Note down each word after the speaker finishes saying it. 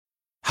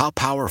How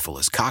powerful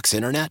is Cox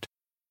Internet?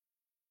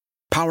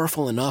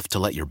 Powerful enough to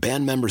let your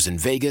band members in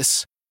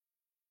Vegas,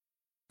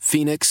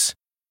 Phoenix,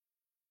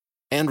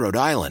 and Rhode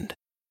Island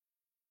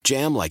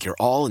jam like you're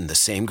all in the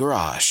same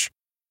garage.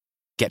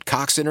 Get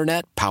Cox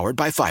Internet powered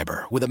by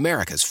fiber with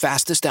America's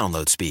fastest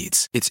download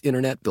speeds. It's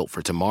internet built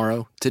for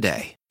tomorrow,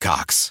 today.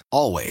 Cox,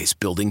 always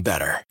building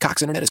better.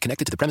 Cox Internet is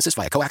connected to the premises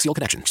via coaxial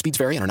connection. Speeds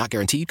vary and are not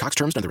guaranteed. Cox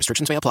terms and other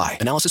restrictions may apply.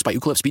 Analysis by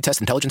Ookla Speed Test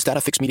Intelligence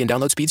Data. Fixed median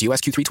download speeds. US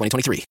Q3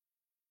 2023.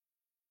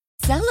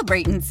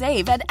 Celebrate and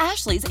save at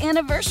Ashley's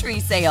Anniversary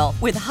Sale.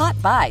 With Hot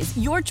Buys,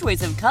 your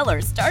choice of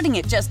colors starting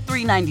at just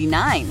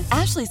 $3.99.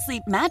 Ashley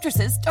Sleep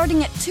mattresses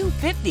starting at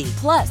 $2.50.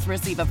 Plus,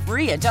 receive a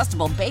free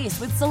adjustable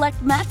base with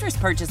select mattress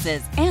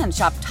purchases. And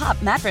shop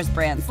top mattress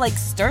brands like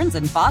Stearns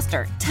 &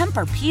 Foster,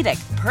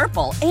 Tempur-Pedic,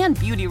 Purple, and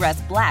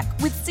Beautyrest Black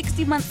with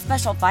 60-month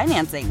special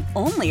financing.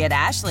 Only at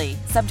Ashley.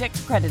 Subject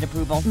to credit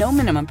approval. No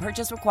minimum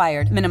purchase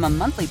required. Minimum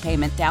monthly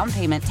payment, down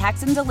payment,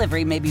 tax, and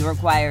delivery may be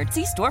required.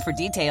 See store for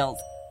details.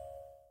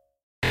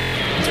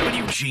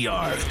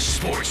 WGR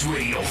Sports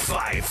Radio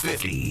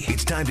 550.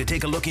 It's time to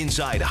take a look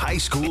inside high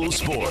school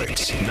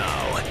sports.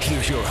 Now,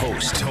 here's your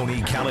host,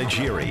 Tony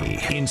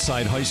Caligiuri.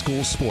 Inside High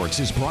School Sports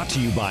is brought to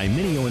you by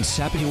Mineo and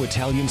Sapio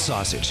Italian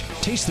Sausage.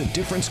 Taste the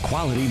difference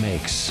quality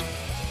makes.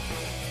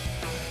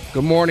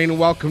 Good morning and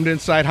welcome to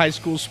Inside High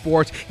School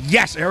Sports.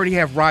 Yes, I already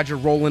have Roger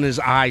rolling his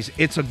eyes.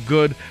 It's a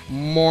good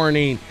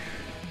morning.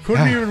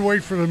 Couldn't even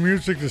wait for the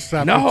music to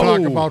stop No. to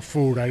talk about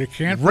food. I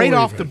can't Right believe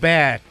off it. the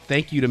bat,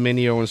 thank you to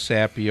Mineo and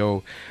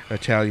Sapio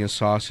Italian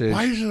Sausage.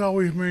 Why is it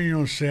always Mineo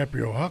and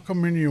Sapio? How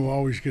come Mineo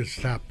always gets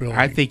top billing?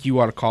 I think you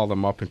ought to call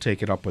them up and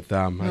take it up with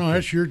them. No,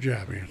 that's your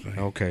job, Anthony.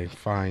 Okay,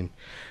 fine.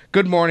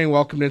 Good morning.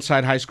 Welcome to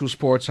Inside High School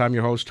Sports. I'm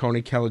your host,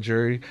 Tony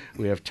Caligiuri.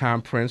 We have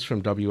Tom Prince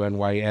from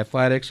WNY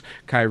Athletics,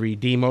 Kyrie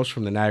Demos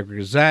from the Niagara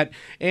Gazette,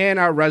 and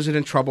our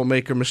resident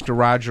troublemaker, Mr.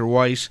 Roger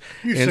Weiss.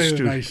 You say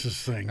the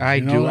nicest things. I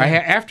you know do.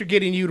 that? After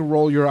getting you to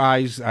roll your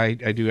eyes, I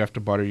do have to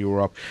butter you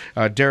up.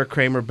 Derek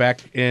Kramer back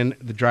in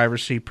the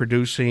driver's seat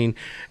producing.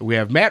 We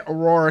have Matt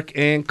O'Rourke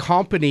and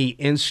company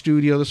in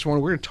studio this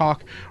morning. We're going to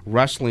talk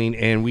wrestling,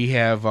 and we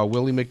have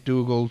Willie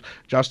McDougall,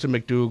 Justin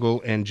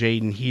McDougall, and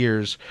Jaden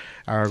Heers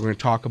are going to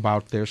talk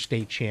about their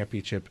state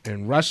championship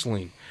in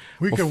wrestling.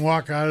 We can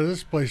walk out of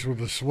this place with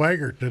a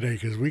swagger today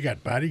because we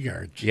got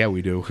bodyguards. Yeah,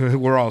 we do.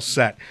 We're all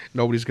set.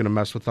 Nobody's going to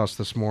mess with us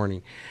this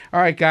morning. All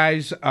right,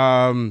 guys.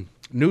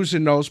 News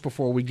and notes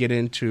before we get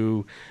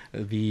into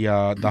the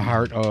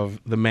heart of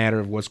the matter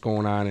of what's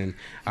going on, and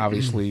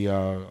obviously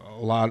a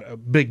lot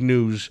of big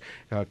news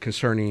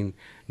concerning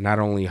not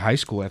only high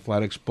school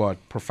athletics but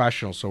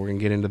professional. So we're going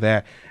to get into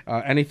that.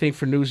 Anything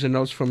for news and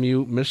notes from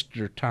you,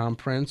 Mr. Tom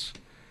Prince?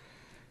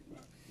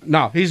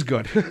 No, he's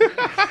good.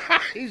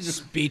 He's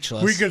just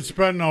speechless. We could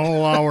spend the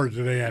whole hour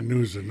today on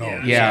news and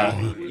notes.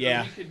 Yeah.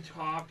 We could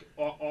talk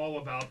all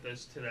about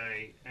this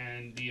today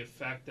and the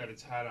effect that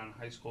it's had on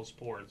high school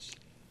sports.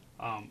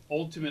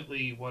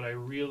 Ultimately, what I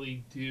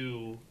really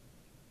do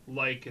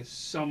like is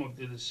some of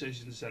the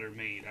decisions that are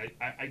made.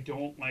 I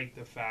don't like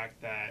the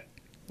fact that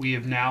we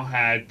have now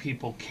had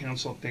people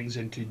cancel things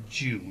into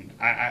June.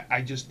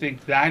 I just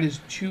think that is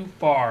too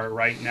far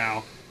right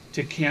now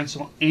to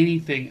cancel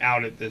anything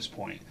out at this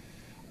point.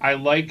 I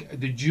like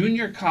the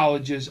junior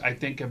colleges, I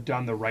think, have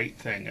done the right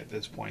thing at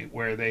this point,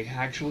 where they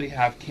actually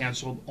have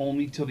canceled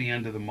only till the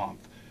end of the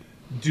month.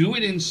 Do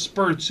it in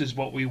spurts is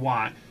what we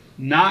want,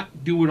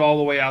 not do it all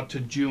the way out to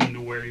June to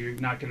where you're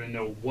not going to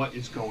know what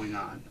is going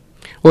on.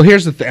 Well,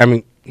 here's the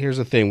thing. Here's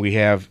the thing. We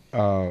have,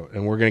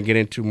 and we're going to get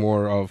into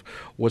more of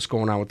what's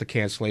going on with the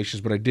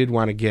cancellations, but I did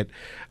want to get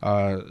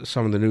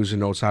some of the news and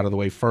notes out of the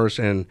way first.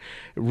 And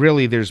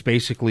really, there's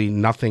basically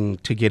nothing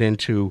to get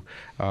into.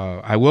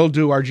 I will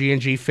do our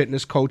G&G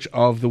Fitness Coach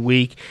of the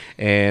Week,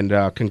 and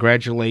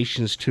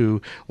congratulations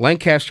to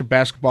Lancaster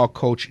basketball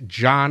coach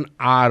John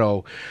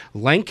Otto.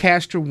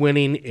 Lancaster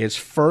winning its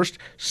first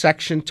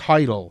section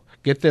title,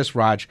 get this,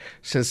 Raj,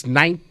 since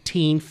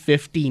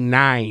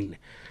 1959.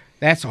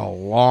 That's a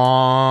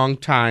long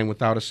time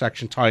without a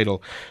section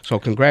title. So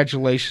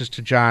congratulations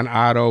to John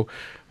Otto.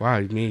 Wow,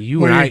 I mean,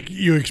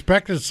 you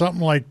expected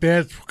something like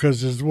that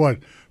because it's what,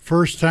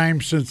 first time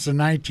since the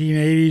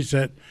 1980s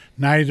that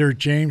neither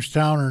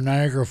Jamestown or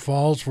Niagara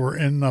Falls were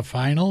in the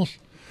finals?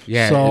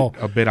 Yeah, so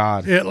a bit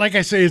odd. Like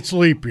I say, it's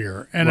leap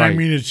year. And right. I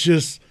mean, it's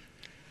just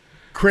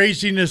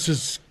craziness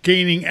is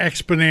gaining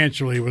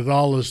exponentially with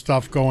all this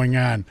stuff going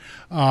on.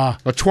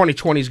 But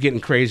 2020 is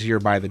getting crazier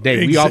by the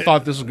day. We all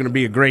thought this was going to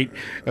be a great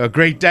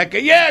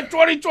decade. Yeah,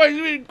 2020 is going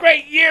to be a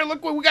great year.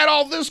 Look, we got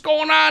all this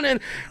going on. And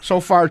so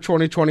far,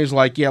 2020 is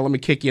like, yeah, let me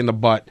kick you in the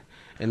butt.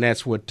 And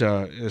that's what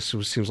it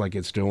seems like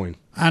it's doing.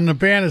 On the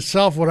ban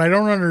itself, what I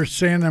don't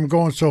understand them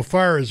going so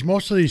far is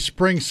most of these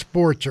spring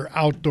sports are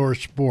outdoor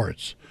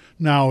sports.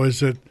 Now,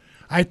 is it...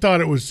 I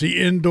thought it was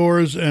the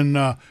indoors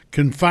and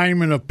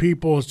confinement of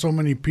people, so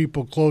many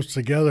people close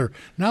together.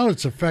 Now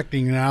it's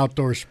affecting the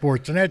outdoor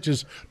sports, and that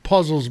just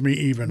puzzles me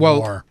even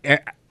more.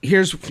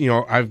 here's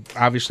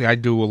I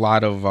do a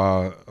lot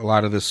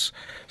of this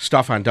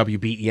stuff on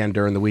WBEN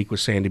during the week with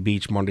Sandy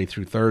Beach Monday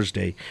through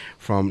Thursday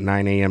from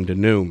 9 a.m. to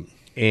noon,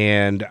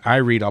 and I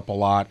read up a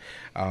lot.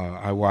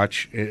 I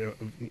watch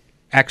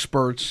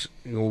experts.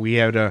 We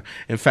had an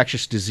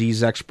infectious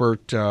disease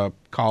expert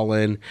call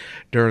in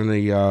during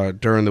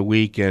the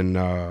week, and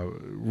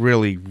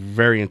really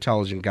very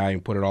intelligent guy,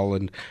 and put it all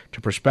into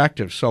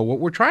perspective. So what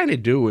we're trying to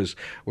do is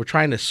we're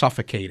trying to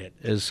suffocate it,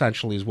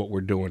 essentially, is what we're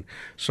doing.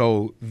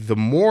 So the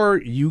more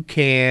you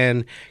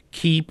can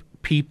keep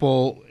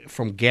people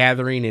from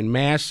gathering in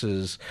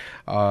masses,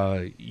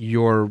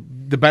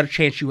 the better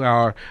chance you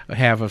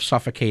have of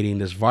suffocating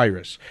this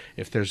virus.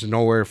 If there's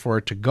nowhere for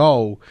it to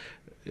go,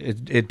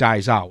 it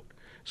dies out.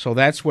 So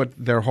that's what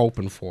they're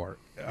hoping for.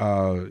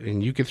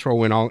 And you can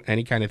throw in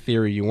any kind of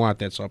theory you want.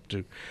 That's up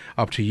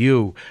to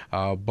you.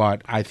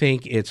 But I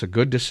think it's a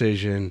good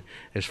decision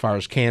as far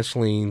as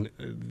canceling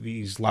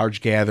these large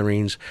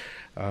gatherings.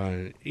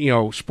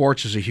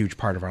 Sports is a huge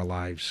part of our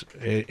lives.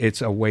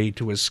 It's a way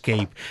to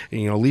escape. At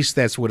least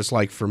that's what it's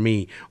like for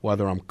me.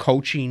 Whether I'm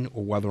coaching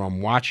or whether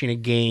I'm watching a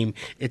game,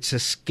 it's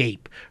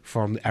escape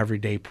from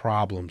everyday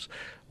problems.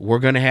 We're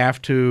going to have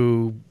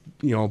to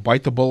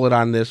bite the bullet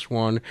on this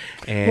one.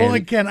 And well,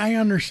 again, I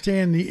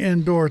understand the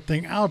indoor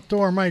thing.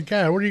 Outdoor, my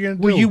God, what are you going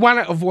to do? Well, you want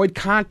to avoid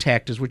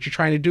contact is what you're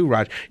trying to do,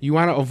 Raj. You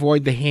want to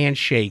avoid the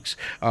handshakes.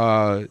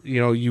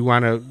 You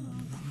want to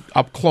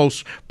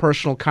up-close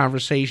personal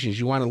conversations.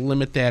 You want to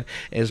limit that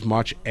as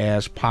much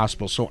as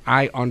possible. So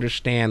I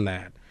understand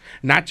that.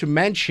 Not to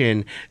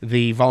mention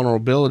the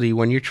vulnerability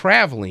when you're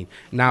traveling.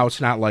 Now it's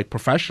not like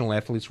professional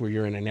athletes where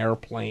you're in an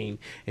airplane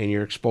and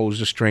you're exposed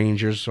to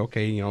strangers.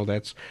 Okay,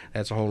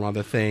 that's a whole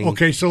other thing.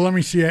 Okay, so let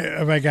me see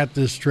if I got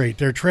this straight.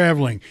 They're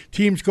traveling.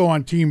 Teams go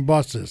on team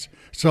buses,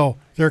 so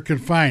they're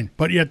confined,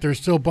 but yet they're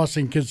still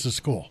busing kids to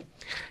school.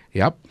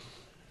 Yep.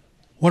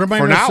 What am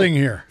I missing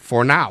here?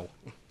 For now.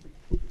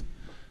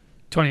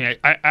 Tony,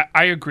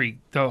 I agree.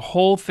 The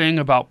whole thing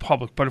about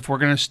public, but if we're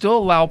going to still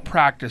allow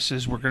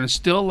practices, we're going to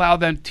still allow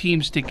them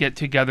teams to get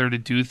together to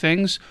do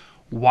things,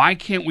 why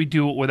can't we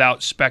do it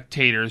without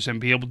spectators and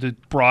be able to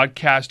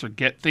broadcast or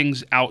get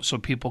things out so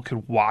people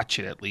could watch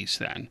it at least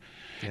then?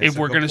 If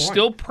we're going to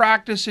still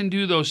practice and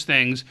do those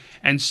things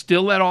and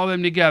still let all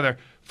them together,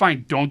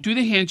 fine, don't do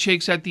the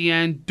handshakes at the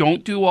end,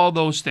 don't do all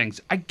those things.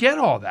 I get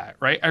all that,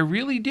 right? I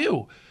really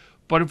do.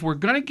 But if we're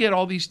going to get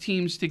all these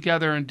teams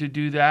together and to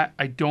do that,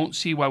 I don't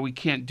see why we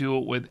can't do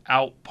it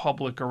without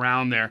public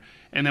around there.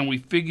 And then we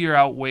figure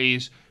out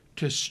ways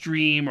to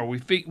stream, or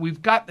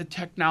we've got the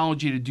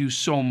technology to do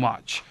so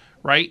much,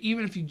 right?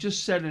 Even if you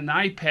just set an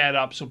iPad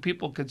up so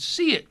people could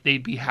see it,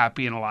 they'd be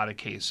happy in a lot of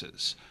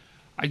cases.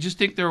 I just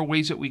think there are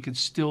ways that we could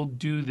still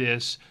do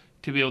this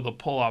to be able to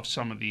pull off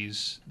some of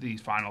these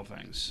final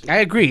things. I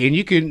agree. And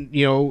you can,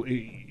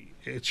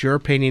 it's your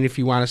opinion if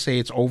you want to say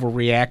it's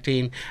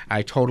overreacting.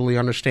 I totally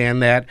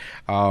understand that.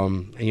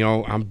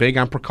 I'm big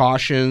on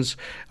precautions.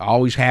 I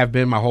always have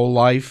been my whole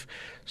life.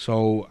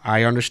 So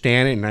I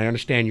understand it, and I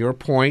understand your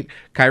point.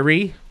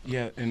 Kyrie?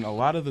 Yeah, in a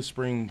lot of the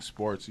spring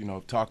sports,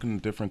 talking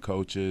to different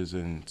coaches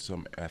and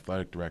some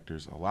athletic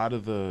directors, a lot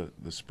of the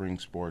spring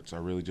sports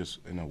are really just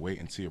in a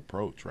wait-and-see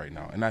approach right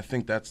now. And I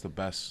think that's the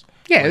best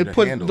way to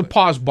handle it. The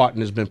pause button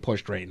has been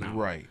pushed right now.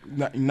 Right.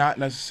 Not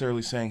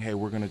necessarily saying, hey,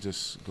 we're going to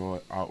just go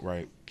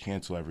outright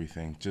cancel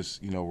everything.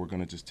 Just, we're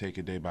going to just take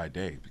it day by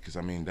day. Because,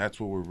 that's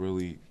what we're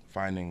really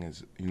finding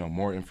is,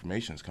 more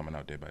information is coming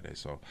out day by day.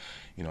 So,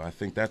 I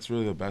think that's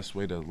really the best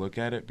way to look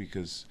at it,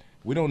 because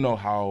we don't know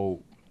how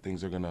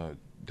things are going to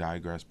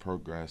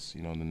progress,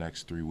 in the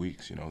next 3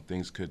 weeks.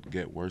 Things could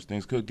get worse.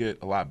 Things could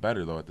get a lot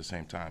better, though, at the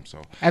same time.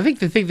 So I think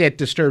the thing that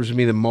disturbs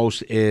me the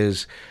most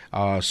is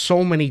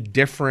so many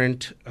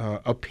different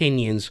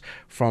opinions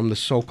from the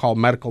so-called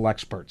medical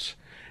experts.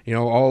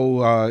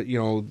 One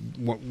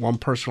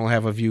person will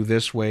have a view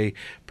this way,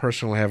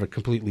 person will have a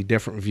completely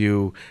different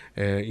view.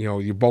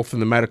 You're both in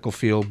the medical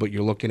field, but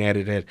you're looking at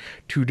it at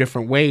two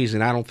different ways,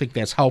 and I don't think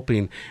that's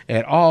helping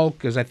at all,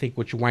 because I think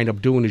what you wind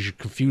up doing is you're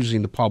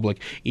confusing the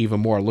public even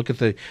more. Look at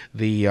the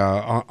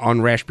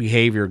unrash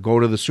behavior. Go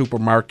to the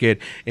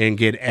supermarket and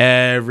get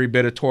every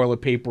bit of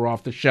toilet paper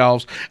off the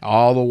shelves,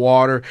 all the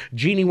water.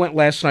 Jeannie went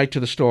last night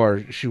to the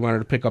store. She wanted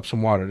to pick up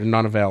some water, and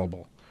none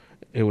available.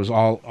 It was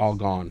all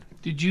gone.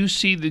 Did you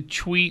see the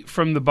tweet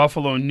from the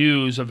Buffalo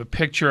News of a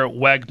picture at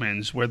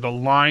Wegmans where the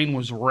line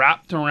was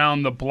wrapped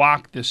around the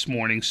block this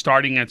morning,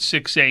 starting at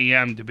 6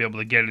 a.m. to be able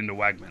to get into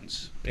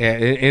Wegmans? Yeah,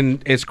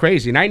 and it's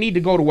crazy. And I need to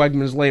go to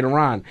Wegmans later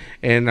on,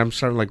 and I'm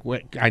starting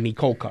I need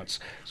cold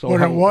cuts. So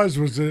what it was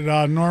it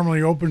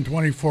normally open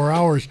 24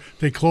 hours.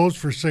 They closed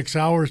for 6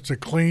 hours to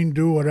clean,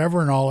 do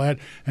whatever, and all that.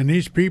 And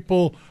these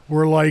people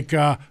were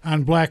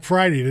on Black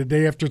Friday, the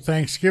day after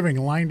Thanksgiving,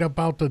 lined up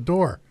out the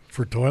door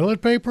for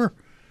toilet paper.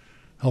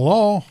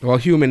 Hello? Well,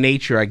 human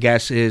nature, I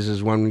guess,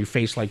 is when you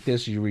face like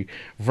this, you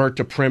revert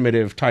to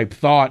primitive type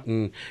thought,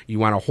 and you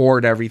want to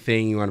hoard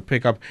everything. You want to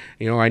pick up,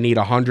 I need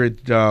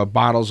 100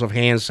 bottles of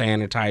hand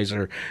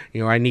sanitizer.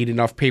 I need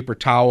enough paper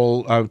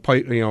towel,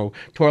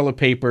 toilet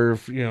paper,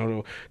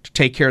 to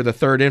take care of the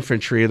 3rd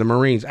Infantry of the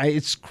Marines.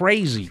 It's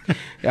crazy.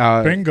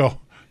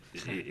 Bingo.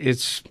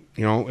 It's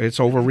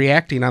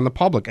overreacting on the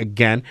public,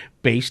 again,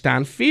 based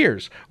on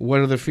fears.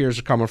 What are the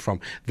fears coming from?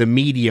 The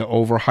media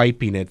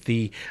overhyping it,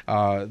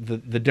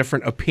 the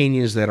different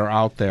opinions that are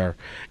out there.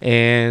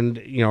 And,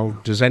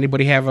 does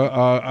anybody have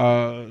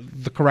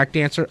the correct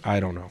answer? I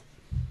don't know.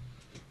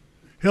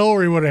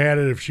 Hillary would have had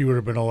it if she would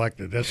have been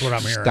elected. That's what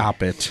I'm hearing.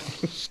 Stop it.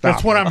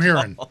 That's what I'm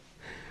hearing.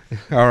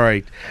 All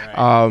right.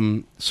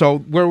 So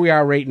where we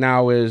are right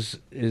now is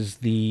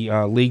the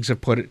leagues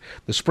have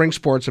the spring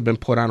sports have been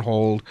put on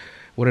hold.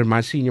 What did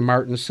Monsignor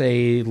Martin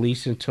say? At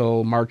least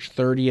until March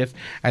 30th,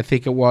 I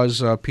think it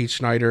was. Pete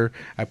Snyder.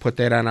 I put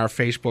that on our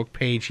Facebook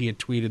page. He had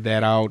tweeted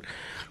that out.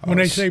 When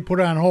they say put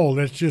on hold,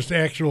 that's just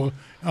actual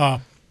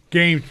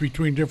games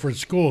between different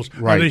schools.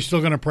 Right. Are they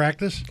still going to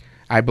practice?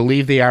 I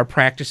believe they are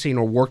practicing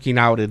or working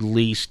out at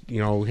least.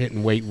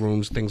 Hitting weight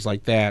rooms, things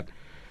like that.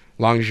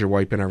 Long as you're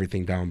wiping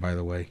everything down, by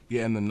the way.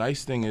 Yeah, and the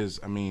nice thing is,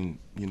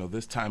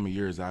 this time of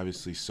year is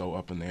obviously so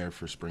up in the air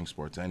for spring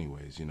sports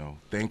anyways,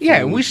 Thankfully, yeah,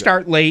 and we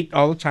start late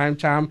all the time,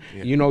 Tom.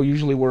 Yeah.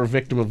 Usually we're a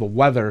victim of the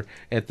weather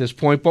at this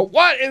point. But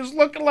what is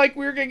looking like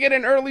we're going to get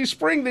an early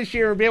spring this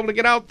year and be able to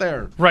get out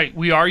there? Right.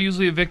 We are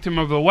usually a victim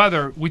of the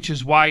weather, which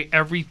is why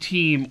every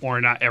team, or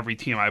not every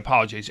team, I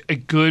apologize, a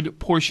good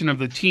portion of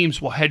the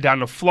teams will head down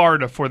to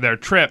Florida for their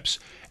trips.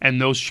 And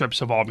those trips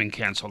have all been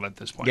canceled at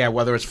this point. Yeah,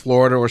 whether it's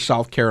Florida or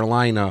South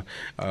Carolina,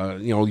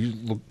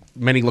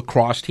 many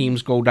lacrosse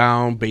teams go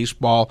down,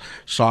 baseball,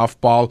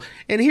 softball.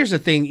 And here's the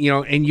thing,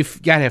 and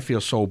you've got to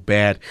feel so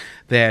bad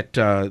that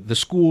the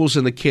schools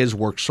and the kids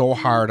work so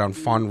hard on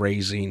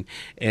fundraising,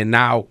 and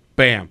now,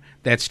 bam,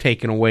 that's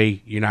taken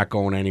away. You're not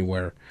going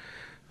anywhere.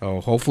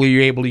 Hopefully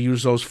you're able to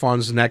use those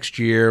funds next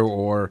year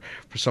or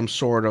for some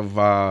sort of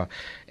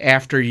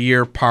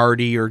after-year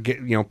party or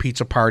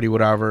pizza party,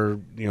 whatever.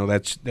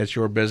 That's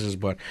your business.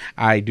 But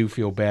I do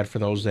feel bad for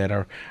those that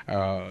are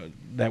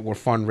that were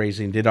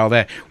fundraising, did all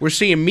that. We're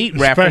seeing meat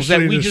raffles that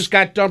we just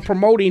got done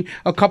promoting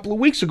a couple of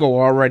weeks ago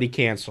already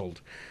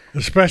canceled.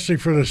 Especially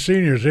for the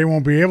seniors. They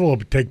won't be able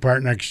to take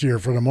part next year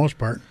for the most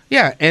part.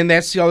 Yeah, and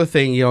that's the other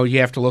thing, you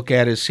have to look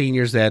at as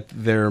seniors that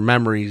their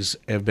memories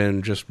have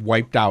been just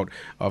wiped out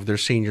of their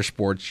senior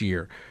sports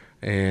year.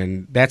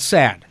 And that's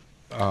sad.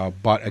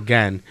 But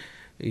again,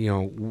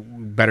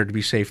 better to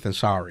be safe than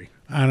sorry.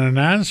 On a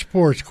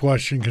non-sports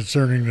question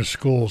concerning the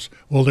schools,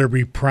 will there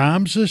be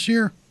proms this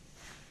year?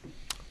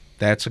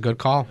 That's a good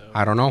call.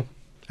 I don't know.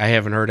 I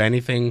haven't heard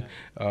anything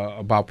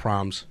about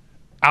proms.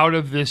 Out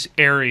of this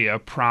area,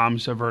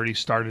 proms have already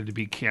started to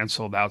be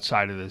canceled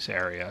outside of this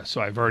area.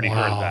 So I've already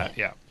heard that.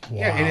 Yeah. Wow.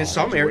 Yeah, and in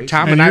some areas,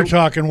 you're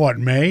talking what,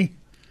 May?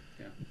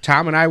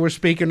 Tom and I were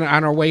speaking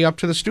on our way up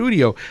to the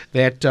studio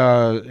that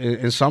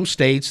in some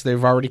states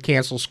they've already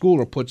canceled school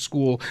or put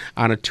school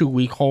on a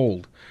 2-week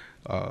hold.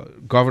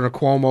 Governor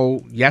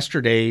Cuomo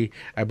yesterday,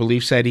 I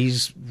believe, said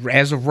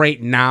as of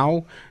right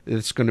now,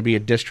 it's going to be a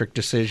district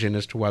decision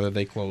as to whether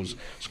they close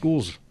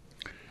schools.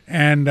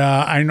 And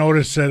I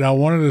noticed that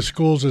one of the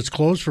schools that's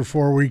closed for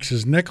 4 weeks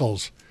is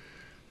Nichols.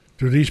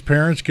 Do these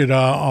parents get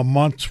a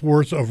month's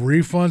worth of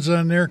refunds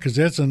on there? Because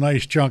that's a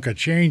nice chunk of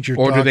change you're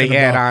talking about. Or do they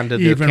add on to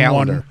the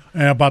calendar?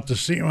 About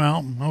the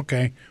well,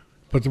 okay.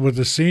 But with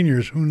the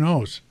seniors, who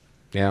knows?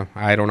 Yeah,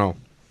 I don't know.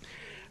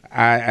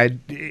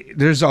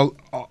 There's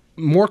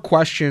more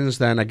questions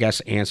than, I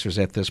guess, answers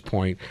at this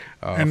point.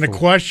 And the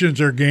questions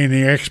are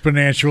gaining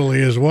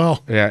exponentially as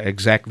well. Yeah,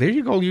 exactly. There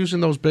you go, using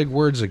those big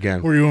words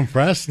again. Were you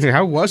impressed? Yeah,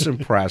 I was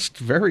impressed.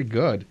 Very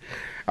good.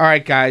 All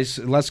right, guys,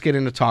 let's get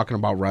into talking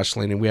about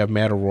wrestling. And we have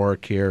Matt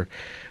O'Rourke here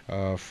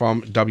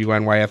from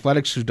WNY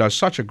Athletics, who does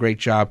such a great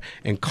job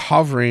in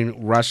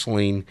covering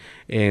wrestling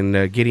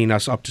and getting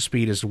us up to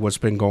speed as to what's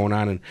been going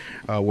on.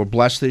 And we're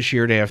blessed this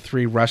year to have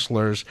 3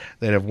 wrestlers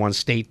that have won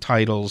state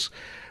titles.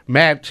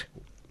 Matt,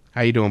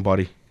 how you doing,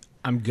 buddy?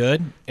 I'm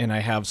good, and I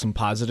have some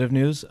positive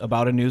news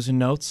about a news and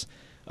notes.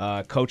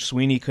 Coach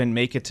Sweeney couldn't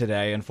make it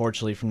today,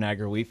 unfortunately, from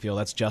Niagara Wheatfield.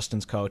 That's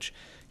Justin's coach.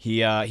 He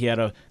had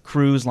a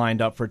cruise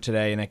lined up for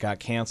today, and it got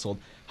canceled.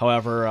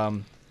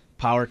 However,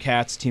 Power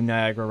Cats Team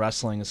Niagara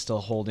Wrestling is still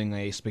holding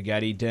a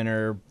spaghetti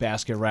dinner,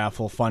 basket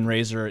raffle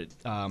fundraiser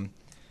at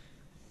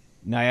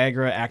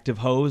Niagara Active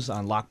Hose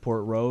on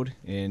Lockport Road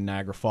in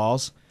Niagara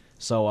Falls.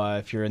 So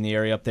if you're in the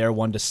area up there,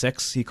 1 to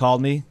 6, he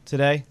called me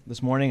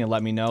this morning, and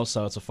let me know.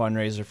 So it's a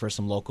fundraiser for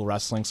some local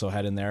wrestling, so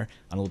head in there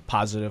on a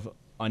positive,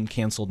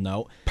 uncanceled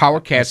note.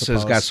 Power Cats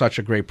has got such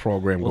a great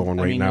program going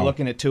right now. You're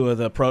looking at 2 of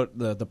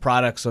the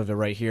products of it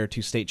right here,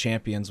 2 state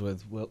champions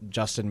with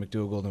Justin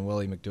McDougald and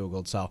Willie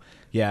McDougald. So,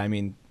 yeah,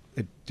 they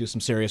do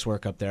some serious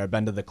work up there. I've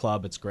been to the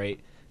club. It's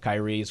great.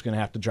 Kyrie is going to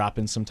have to drop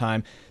in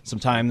sometime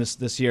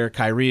this year.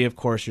 Kyrie, of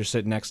course, you're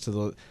sitting next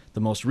to the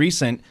most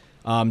recent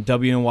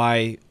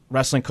WNY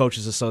Wrestling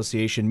Coaches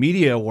Association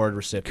Media Award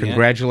recipient.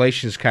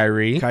 Congratulations,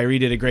 Kyrie. Kyrie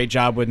did a great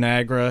job with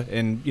Niagara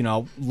and,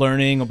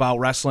 learning about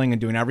wrestling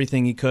and doing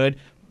everything he could.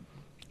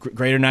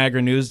 Greater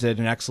Niagara News did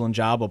an excellent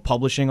job of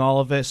publishing all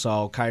of it.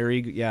 So Kyrie,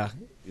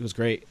 it was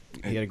great.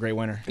 He had a great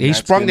winner. He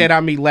sprung that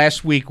on me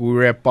last week. We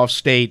were at Buff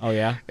State. Oh,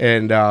 yeah?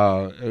 And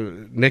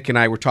Nick and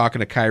I were talking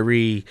to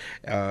Kyrie.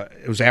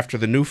 It was after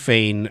the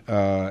Newfane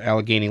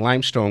Allegheny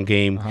Limestone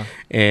game.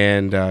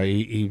 And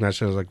he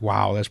messaged us like,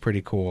 wow, that's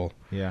pretty cool.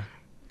 Yeah.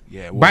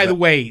 Yeah. By the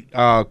way,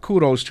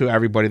 kudos to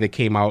everybody that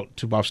came out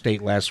to Buff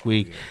State last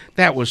week. Yeah.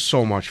 That was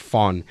so much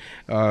fun.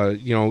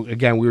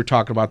 Again, we were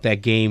talking about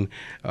that game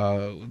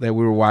that we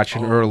were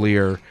watching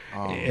earlier.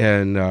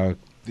 And it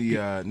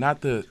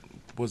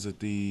was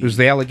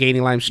the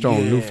Allegheny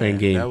Limestone Newfane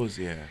game. That was,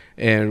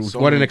 And so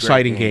what an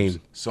exciting game.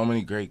 So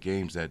many great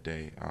games that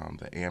day.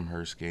 The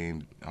Amherst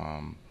game,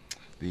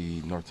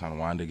 the North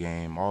Tonawanda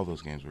game, all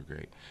those games were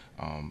great.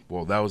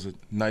 That was a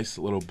nice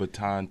little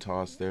baton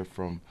toss there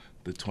from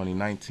the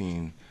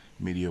 2019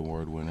 Media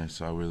Award winner.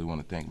 So I really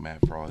want to thank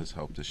Matt for all his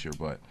help this year.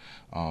 But,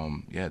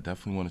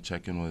 definitely want to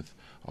check in with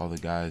all the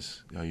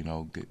guys, getting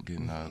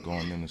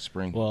going in the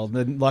spring. Well,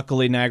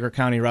 luckily Niagara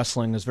County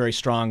Wrestling is very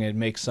strong. It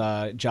makes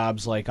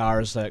jobs like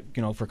ours that,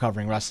 for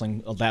covering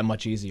wrestling that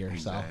much easier.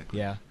 Exactly.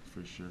 So, yeah.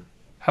 For sure.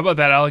 How about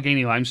that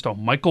Allegheny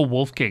Limestone? Michael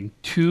Wolfgang,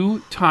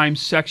 2-time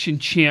section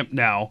champ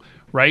now,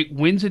 right?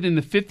 Wins it in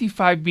the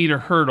 55-meter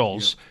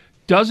hurdles,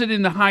 does it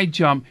in the high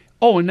jump.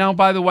 Oh, and now,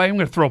 by the way, I'm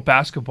going to throw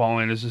basketball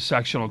in as a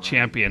sectional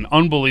champion.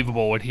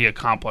 Unbelievable what he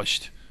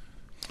accomplished.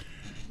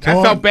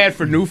 I felt bad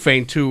for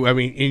Newfane, too. I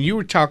mean, and you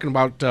were talking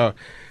about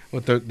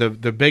with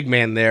the big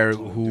man there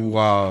who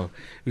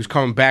was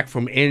coming back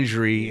from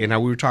injury, and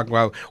we were talking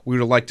about we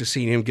would have liked to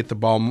see him get the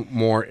ball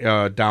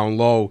more down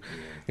low.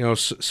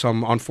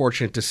 Some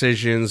unfortunate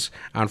decisions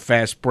on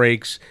fast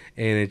breaks,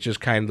 and it just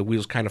the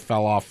wheels kind of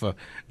fell off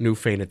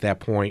Newfane at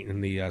that point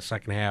in the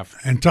second half.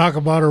 And talk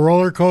about a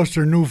roller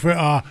coaster,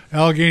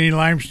 Allegheny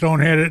Limestone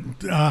had it,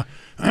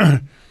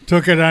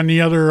 took it on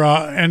the other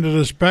end of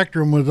the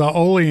spectrum with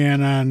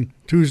Olean on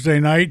Tuesday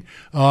night.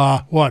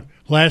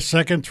 Last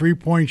second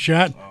 3-point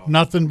shot,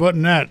 nothing but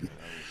net.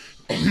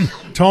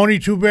 Tony,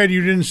 too bad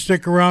you didn't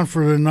stick around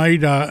for the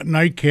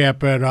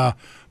nightcap at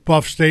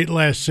Buff State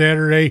last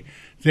Saturday.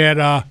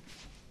 That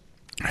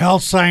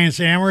Health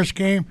Science Amherst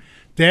game,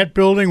 that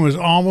building was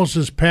almost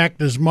as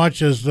packed as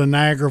much as the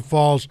Niagara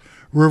Falls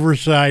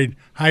Riverside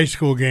High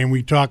School game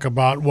we talk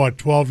about,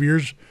 12,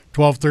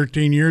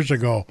 13 years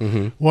ago.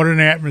 Mm-hmm. What an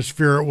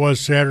atmosphere it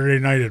was Saturday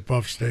night at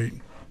Buff State.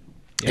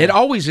 Yeah. It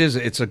always is.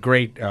 It's a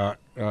great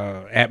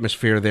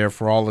atmosphere there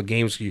for all the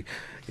games.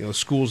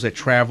 Schools that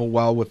travel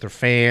well with their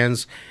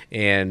fans.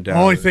 And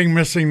only thing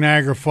missing,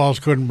 Niagara Falls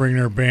couldn't bring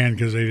their band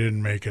because they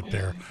didn't make it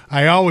there.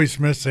 I always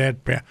miss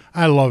that band.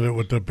 I love it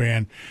with the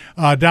band.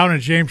 Down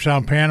in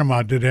Jamestown,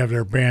 Panama did have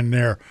their band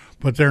there,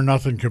 but they're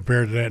nothing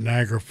compared to that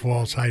Niagara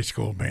Falls High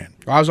School band.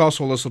 I was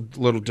also a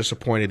little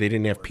disappointed they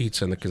didn't have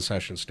pizza in the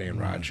concession stand,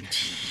 Raj.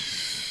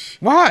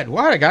 What?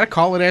 I got to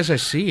call it as I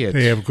see it.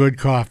 They have good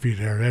coffee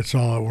there. That's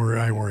all I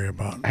worry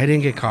about. I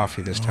didn't get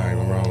coffee this time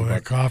around.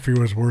 That coffee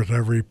was worth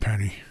every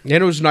penny. And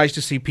it was nice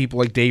to see people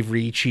like Dave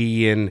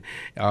Ricci and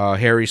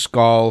Harry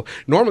Skull.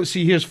 Normally,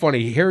 here's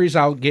funny. Harry's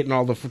out getting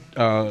all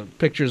the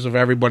pictures of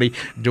everybody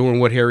doing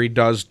what Harry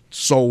does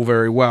so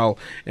very well.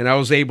 And I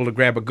was able to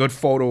grab a good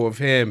photo of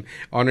him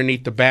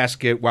underneath the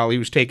basket while he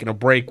was taking a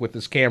break with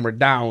his camera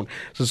down.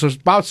 So it's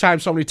about time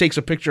somebody takes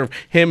a picture of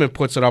him and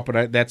puts it up.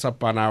 And that's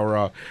up on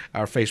our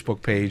Facebook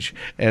page,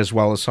 as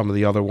well as some of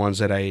the other ones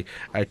that I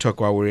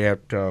took while we were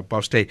at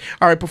Buff State.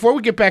 All right, before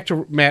we get back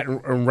to Matt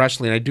and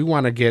wrestling, I do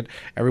want to get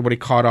everybody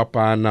caught up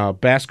on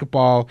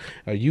basketball.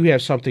 You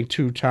have something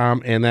too,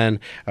 Tom, and then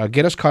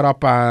get us caught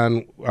up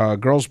on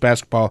girls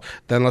basketball.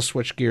 Then let's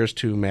switch gears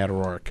to Matt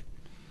O'Rourke.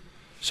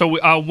 So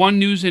one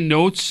news and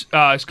notes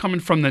is coming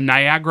from the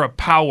Niagara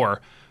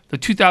Power. The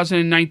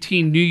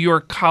 2019 New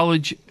York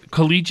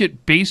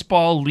Collegiate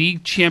Baseball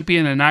League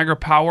champion, the Niagara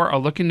Power, are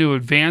looking to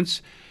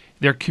advance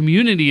their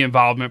community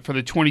involvement for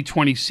the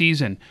 2020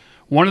 season.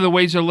 One of the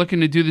ways they're looking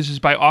to do this is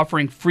by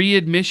offering free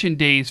admission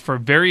days for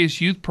various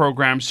youth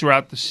programs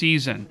throughout the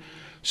season.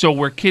 So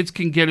where kids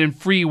can get in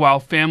free while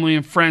family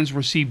and friends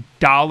receive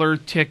dollar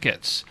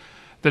tickets.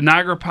 The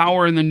Niagara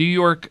Power and the New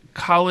York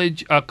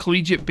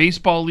Collegiate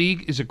Baseball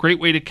League is a great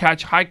way to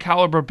catch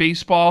high-caliber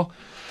baseball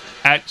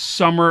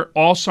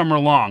all summer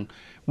long.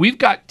 We've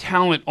got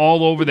talent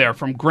all over there,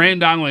 from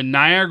Grand Island,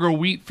 Niagara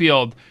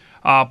Wheatfield,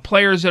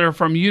 players that are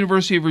from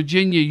University of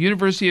Virginia,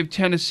 University of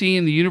Tennessee,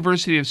 and the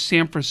University of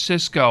San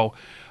Francisco.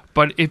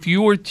 But if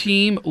your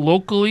team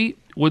locally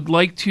would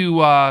like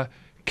to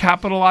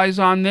capitalize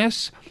on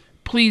this,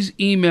 please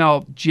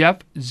email Jeff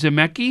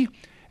Zemecki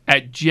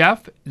at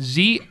Jeff,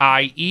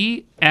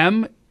 Ziemecki,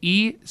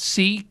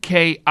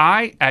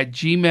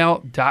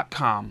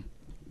 @gmail.com.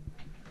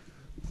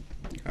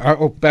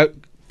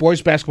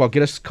 Boys basketball,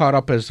 get us caught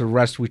up as the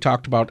rest. We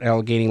talked about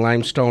Allegheny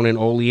Limestone and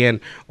Olean.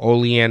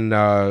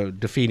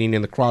 Defeating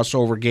in the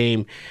crossover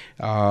game.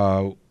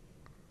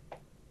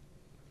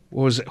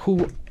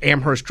 Who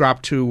Amherst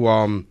dropped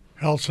to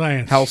Health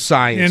Science. Health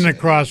Science. In the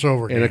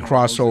crossover game. In a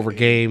crossover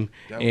game.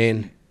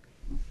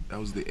 That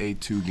was the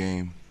A2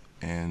 game,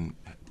 and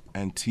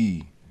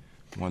NT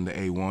won the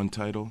A1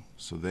 title,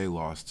 so they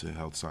lost to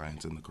Health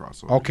Science in the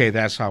crossover. Okay,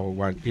 that's how it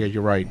went. Yeah,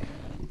 you're right.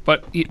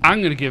 But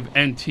I'm going to give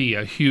NT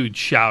a huge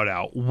shout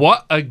out.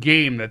 What a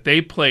game that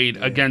they played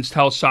against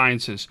Health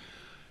Sciences.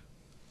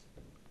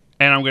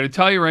 And I'm going to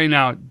tell you right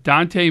now,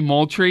 Dante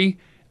Moultrie,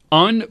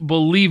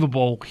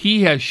 unbelievable.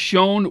 He has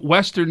shown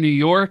Western New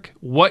York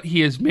what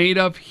he is made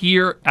of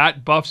here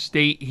at Buff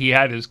State. He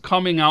had his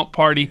coming out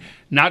party.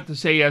 Not to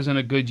say he hasn't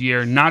a good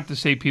year, not to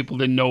say people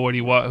didn't know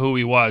who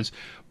he was,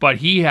 but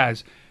he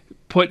has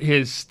put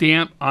his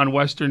stamp on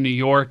Western New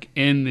York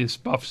in this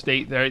Buff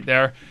State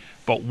there.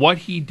 But what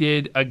he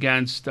did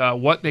against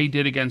what they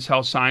did against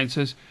Health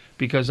Sciences,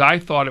 because I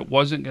thought it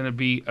wasn't going to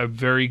be a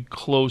very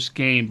close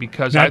game,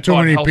 because not too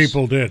many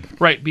people did.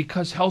 Right,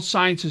 because Health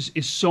Sciences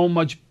is so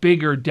much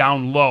bigger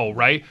down low,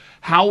 right?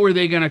 How are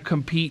they going to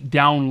compete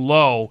down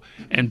low?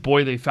 And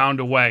boy, they found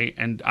a way.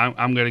 And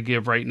I'm going to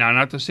give right now,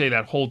 not to say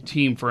that whole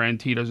team for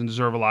NT doesn't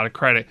deserve a lot of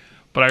credit,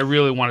 but I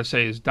really want to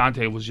say is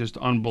Dante was just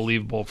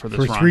unbelievable for this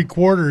run. For 3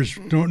 quarters,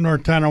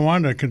 North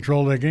Tonawanda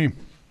controlled that game.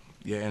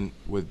 Yeah, and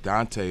with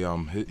Dante,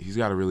 he's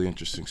got a really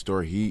interesting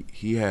story.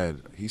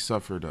 He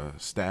suffered a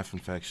staph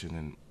infection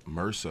in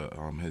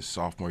MRSA his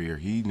sophomore year.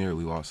 He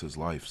nearly lost his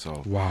life.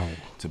 So wow,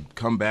 to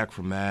come back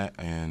from that,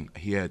 and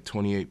he had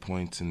 28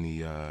 points in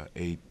the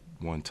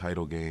A1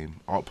 title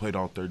game. Played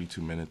all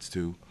 32 minutes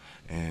too,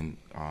 and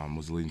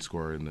was the leading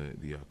scorer in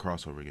the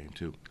crossover game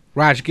too.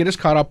 Raj, get us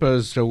caught up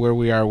as to where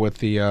we are with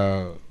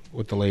the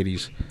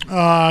ladies.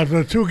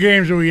 The 2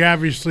 games that we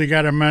obviously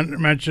got to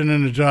mention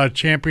in the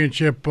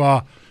championship.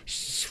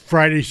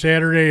 Friday,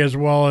 Saturday, as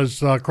well as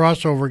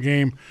crossover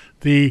game,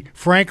 the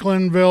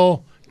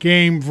Franklinville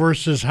game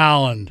versus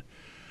Holland.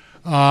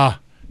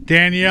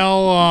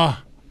 Danielle,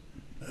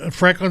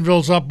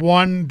 Franklinville's up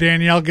 1.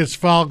 Danielle gets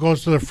fouled,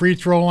 goes to the free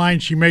throw line.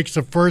 She makes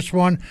the first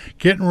one,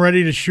 getting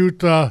ready to shoot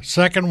the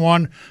second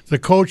one. The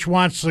coach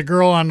wants the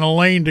girl on the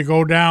lane to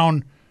go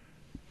down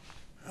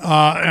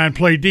and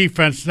play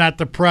defense, not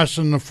to press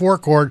in the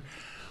forecourt,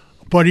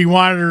 but he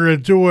wanted her to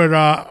do it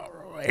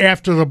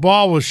after the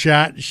ball was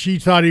shot. She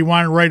thought he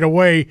wanted right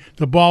away.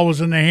 The ball was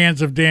in the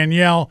hands of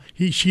Danielle.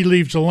 She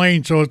leaves the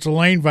lane, so it's a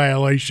lane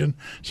violation.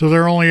 So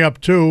they're only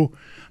up 2.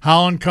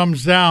 Holland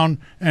comes down,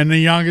 and the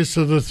youngest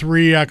of the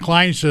 3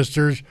 Klein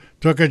sisters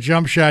took a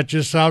jump shot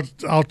just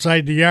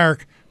outside the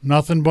arc.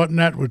 Nothing but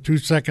net with 2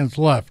 seconds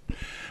left.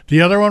 The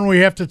other one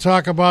we have to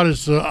talk about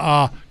is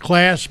the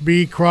Class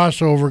B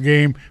crossover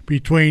game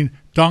between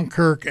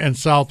Dunkirk and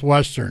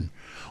Southwestern.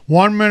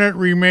 1 minute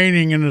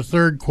remaining in the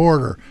third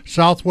quarter.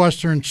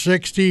 Southwestern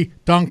 60,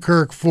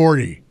 Dunkirk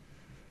 40.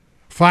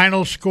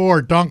 Final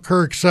score,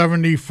 Dunkirk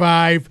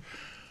 75,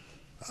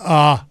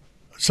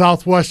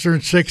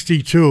 Southwestern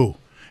 62.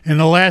 In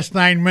the last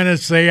 9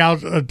 minutes,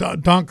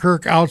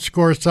 Dunkirk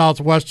outscored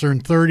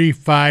Southwestern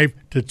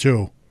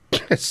 35-2.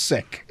 That's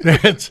sick.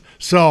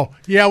 So,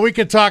 we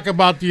could talk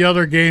about the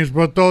other games,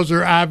 but those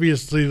are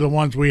obviously the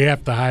ones we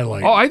have to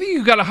highlight. Oh, I think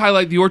you got to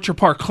highlight the Orchard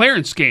Park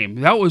Clarence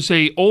game. That was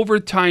a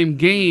overtime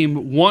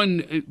game,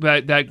 one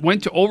that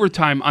went to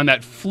overtime on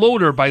that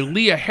floater by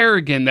Leah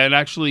Harrigan that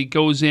actually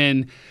goes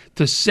in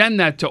to send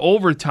that to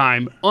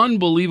overtime.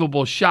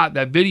 Unbelievable shot.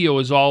 That video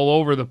is all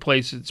over the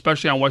place,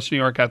 especially on Western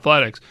New York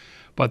Athletics.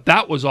 But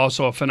that was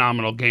also a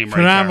phenomenal game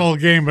Phenomenal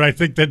game, but I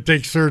think that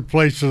takes third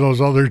place to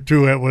those other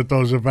 2 with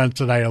those events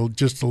that I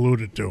just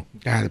alluded to.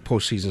 The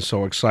postseason's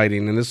so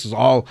exciting, and this is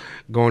all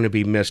going to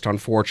be missed,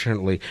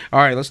 unfortunately.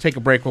 All right, let's take a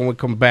break. When we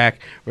come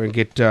back, we're going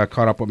to get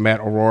caught up with Matt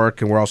O'Rourke,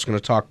 and we're also going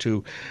to talk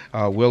to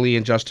Willie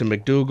and Justin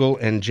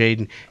McDougall and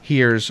Jaden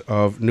Heers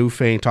of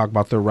Newfane, talk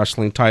about their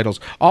wrestling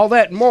titles. All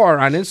that and more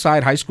on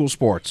Inside High School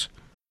Sports.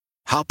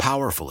 How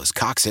powerful is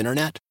Cox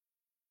Internet?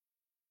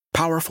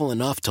 Powerful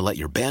enough to let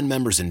your band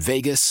members in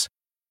Vegas,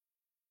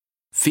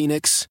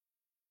 Phoenix,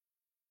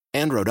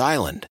 and Rhode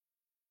Island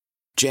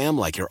jam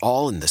like you're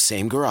all in the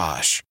same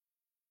garage.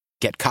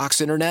 Get Cox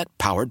Internet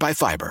powered by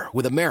fiber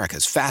with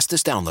America's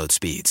fastest download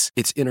speeds.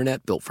 It's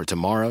internet built for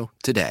tomorrow,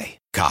 today.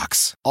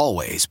 Cox,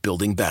 always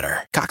building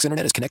better. Cox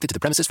Internet is connected to the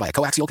premises via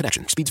coaxial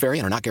connection. Speeds vary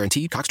and are not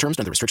guaranteed. Cox terms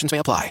and other restrictions may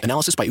apply.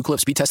 Analysis by Ookla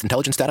Speed Test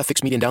Intelligence Data.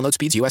 Fixed median download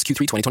speeds. US Q3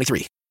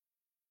 2023.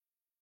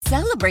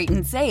 Celebrate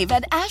and save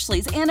at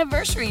Ashley's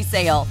Anniversary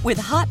Sale. With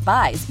Hot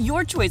Buys,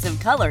 your choice of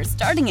colors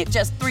starting at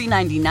just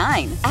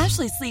 $3.99.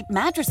 Ashley Sleep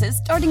mattresses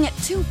starting at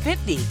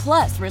 $2.50.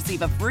 Plus,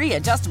 receive a free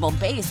adjustable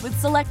base with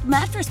select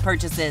mattress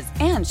purchases.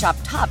 And shop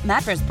top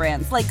mattress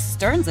brands like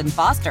Stearns &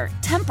 Foster,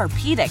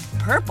 Tempur-Pedic,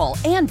 Purple,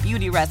 and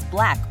Beautyrest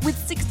Black with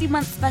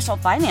 60-month special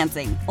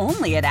financing.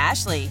 Only at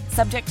Ashley.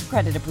 Subject to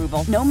credit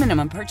approval. No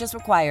minimum purchase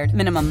required.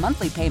 Minimum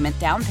monthly payment,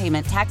 down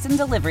payment, tax, and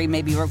delivery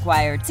may be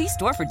required. See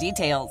store for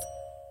details.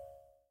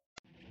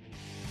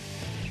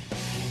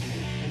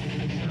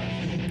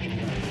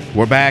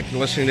 We're back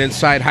listening to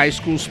Inside High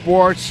School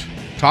Sports,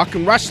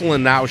 talking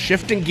wrestling now,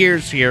 shifting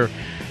gears here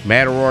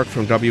Matt O'Rourke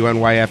from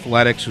WNY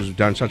Athletics, who's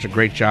done such a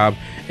great job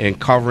in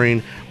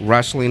covering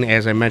wrestling.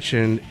 As I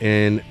mentioned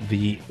in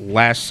the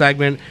last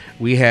segment,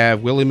 we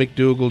have Willie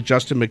McDougall,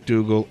 Justin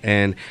McDougall,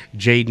 and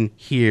Jaden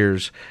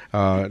Heers.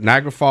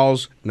 Niagara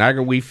Falls,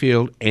 Niagara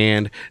Wheatfield,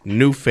 and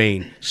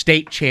Newfane,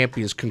 state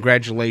champions.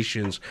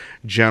 Congratulations,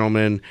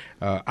 gentlemen.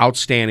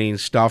 Outstanding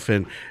stuff.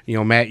 And,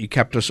 Matt, you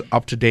kept us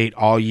up to date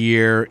all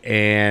year.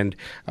 And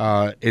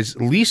at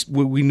least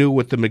we knew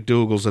with the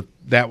McDougalls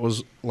that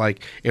was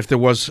like, if there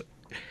was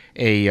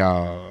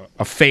a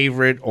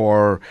favorite,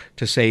 or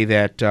to say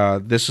that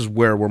this is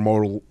where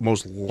we're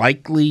most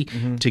likely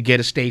to get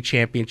a state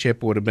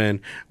championship, would have been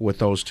with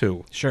those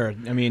two. Sure.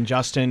 I mean,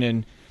 Justin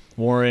and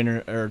Warren,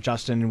 or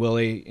Justin and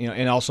Willie,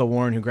 and also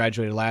Warren, who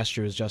graduated last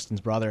year, is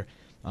Justin's brother.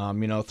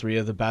 Three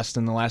of the best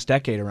in the last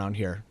decade around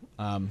here,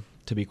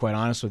 to be quite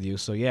honest with you.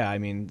 So, yeah, I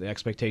mean, the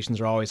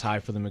expectations are always high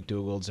for the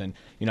McDougalls. And,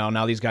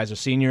 now these guys are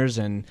seniors,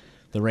 and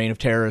the reign of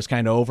terror is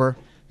kind of over.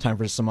 Time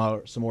for some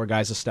more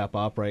guys to step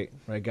up, right,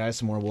 guys?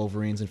 Some more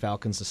Wolverines and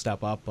Falcons to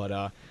step up.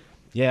 But,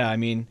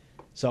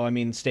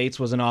 States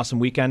was an awesome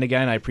weekend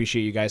again. I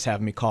appreciate you guys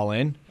having me call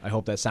in. I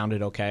hope that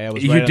sounded okay.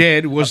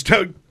 It was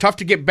tough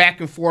to get back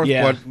and forth,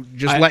 but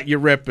just let you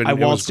rip, and I it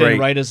was waltzed great. in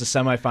right as the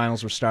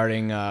semifinals were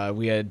starting.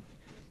 We had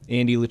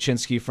Andy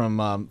Luchinsky from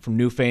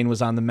Newfane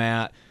was on the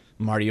mat.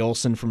 Marty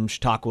Olson from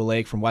Chautauqua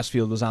Lake from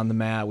Westfield was on the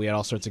mat. We had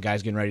all sorts of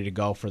guys getting ready to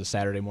go for the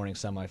Saturday morning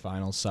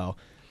semifinals. So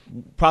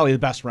probably the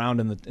best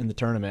round in the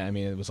tournament. I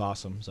mean, it was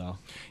awesome. So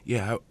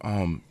yeah,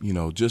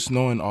 just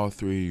knowing all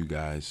three of you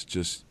guys,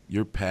 just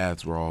your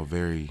paths were all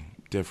very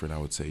different. I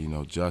would say,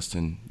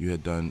 Justin, you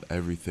had done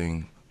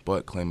everything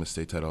but claim a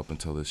state title up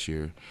until this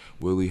year.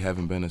 Willie,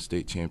 having been a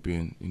state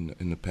champion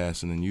in the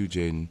past, and then you,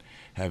 Jaden,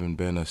 having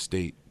been a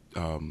state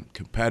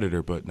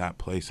competitor but not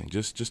placing.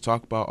 Just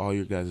talk about all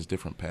your guys'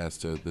 different paths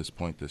to this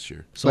point this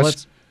year. So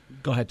let's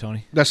go ahead,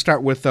 Tony. Let's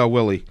start with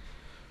Willie.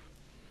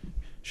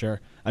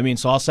 Sure. I mean,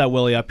 so I'll set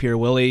Willie up here.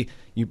 Willie,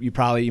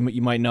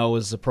 you might know,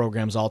 is the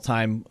program's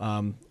all-time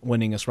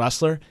winningest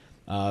wrestler.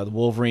 The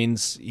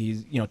Wolverines,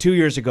 2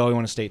 years ago he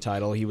won a state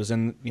title. He was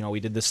in, we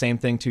did the same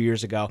thing 2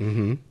 years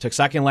ago. Took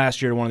second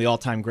last year to one of the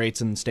all-time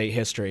greats in state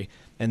history,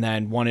 and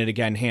then won it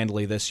again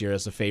handily this year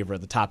as the favorite,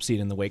 the top seed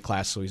in the weight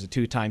class. So he's a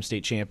two-time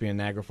state champion.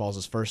 Niagara Falls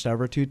is first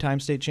ever two-time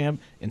state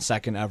champ and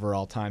second ever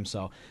all-time.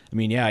 So, I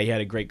mean, yeah, he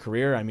had a great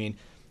career. I mean,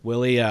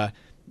 Willie,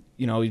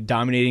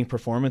 dominating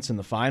performance in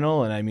the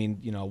final, and I mean,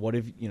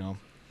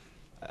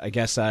 I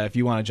guess if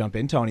you want to jump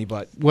in, Tony,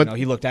 but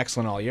he looked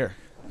excellent all year.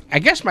 I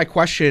guess my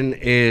question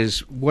is,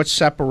 what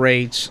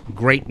separates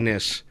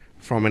greatness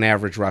from an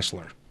average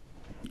wrestler?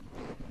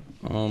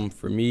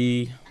 For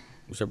me,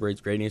 what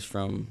separates greatness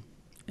from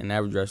an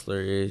average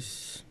wrestler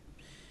is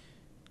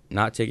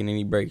not taking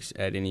any breaks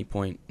at any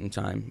point in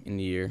time in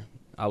the year.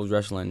 I was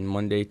wrestling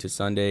Monday to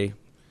Sunday,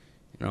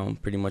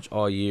 pretty much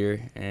all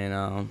year, and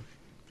I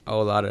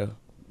owe a lot of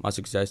my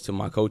success to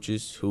my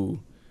coaches who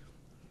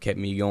kept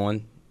me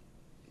going.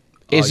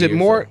 Is it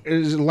more?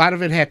 Is a lot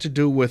of it had to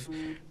do with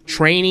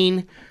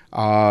training,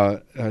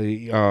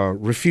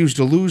 refuse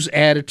to lose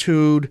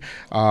attitude,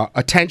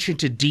 attention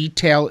to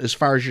detail as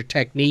far as your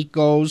technique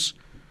goes?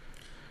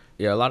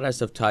 Yeah, a lot of that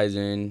stuff ties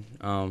in.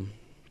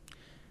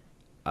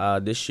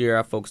 This year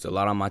I focused a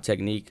lot on my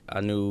technique. I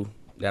knew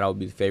that I would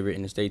be the favorite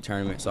in the state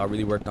tournament, so I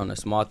really worked on the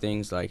small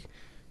things like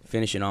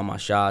finishing all my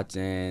shots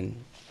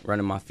and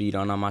running my feet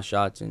on all my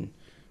shots and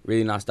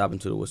really not stopping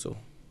to the whistle.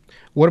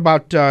 What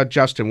about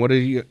Justin? What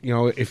do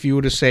if you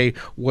were to say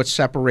what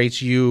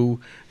separates you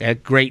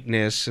at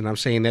greatness, and I'm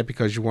saying that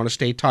because you won a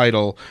state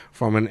title,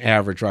 from an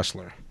average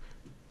wrestler?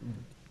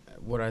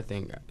 What I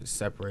think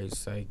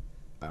separates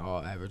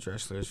all average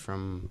wrestlers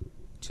from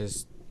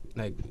just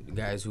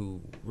guys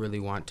who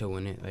really want to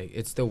win it.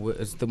 It's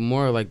the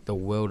more the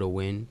will to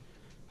win.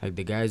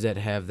 The guys that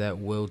have that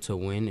will to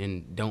win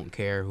and don't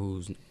care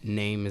whose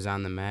name is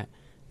on the mat.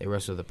 They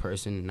wrestle the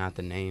person, not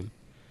the name.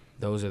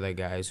 Those are the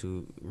guys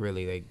who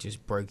really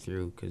just break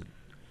through,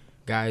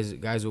 because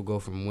guys will go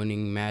from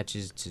winning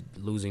matches to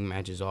losing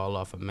matches all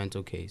off a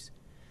mental case,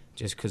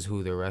 just because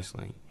who they're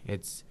wrestling.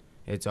 It's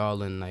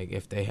all in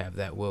if they have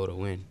that will to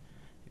win.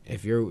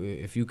 If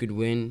you could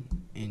win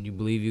and you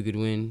believe you could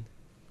win,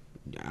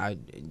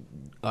 an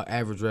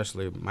average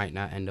wrestler might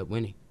not end up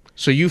winning.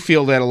 So you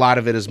feel that a lot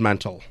of it is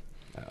mental?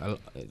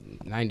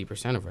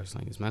 90% of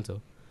wrestling is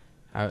mental.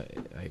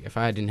 If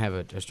I didn't have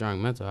a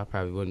strong mental, I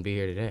probably wouldn't be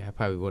here today. I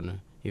probably wouldn't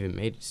have even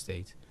made it to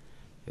states.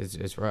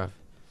 It's rough.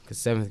 Because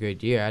 7th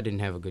grade year, I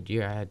didn't have a good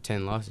year. I had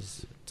 10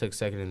 losses. Took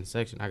second in the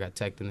section. I got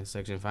teched in the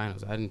section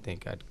finals. I didn't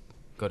think I'd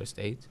go to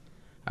states.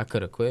 I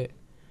could have quit.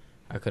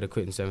 I could have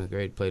quit in 7th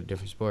grade, played a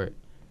different sport.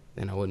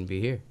 Then I wouldn't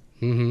be here.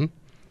 Mm-hmm.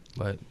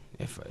 But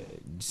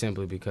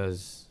simply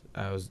because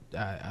I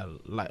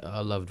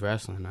loved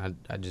wrestling,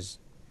 I just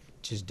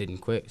didn't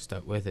quit.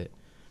 Stuck with it.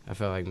 I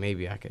felt like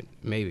maybe I could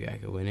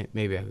win it.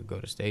 Maybe I could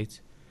go to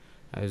states.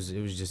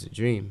 It was just a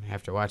dream.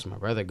 After watching my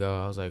brother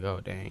go, I was like, oh,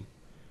 dang,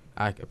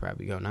 I could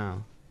probably go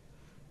now.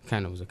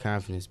 Kind of was a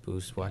confidence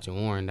boost watching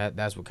Warren.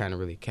 That's what kind of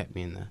really kept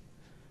me in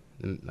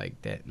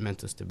like that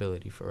mental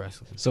stability for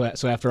wrestling.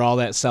 So after all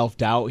that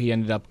self-doubt, he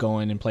ended up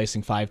going and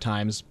placing 5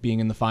 times, being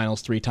in the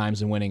finals 3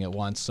 times, and winning it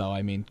once. So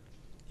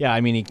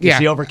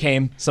he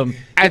overcame some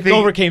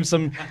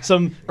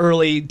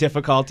early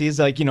difficulties,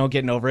 like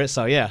getting over it.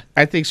 So yeah,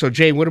 I think so.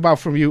 Jane, what about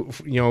from you?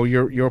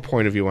 Your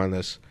point of view on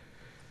this.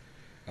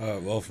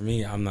 Well, for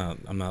me, I'm not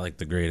like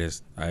the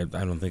greatest. I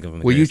don't think I'm.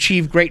 Well, you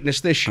achieved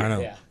greatness this year. I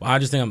know. Yeah. Well, I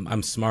just think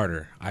I'm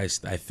smarter. I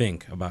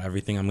think about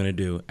everything I'm gonna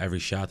do, every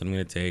shot that I'm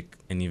gonna take,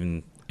 and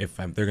even if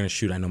they're gonna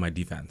shoot, I know my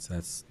defense.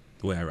 That's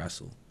the way I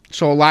wrestle.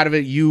 So a lot of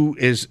it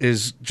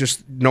is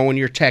just knowing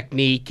your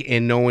technique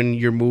and knowing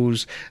your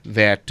moves,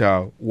 that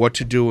what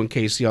to do in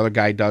case the other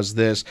guy does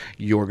this,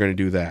 you're going to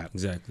do that.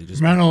 Exactly.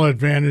 Just mental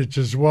advantage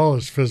as well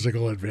as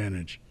physical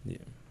advantage. Yeah.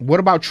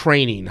 What about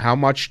training? How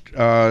much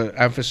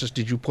emphasis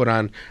did you put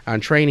on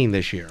training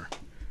this year?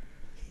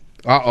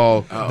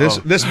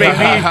 This may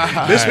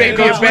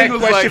be a bad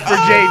question for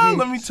Jaden.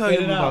 Let me tell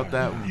you about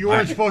that one. You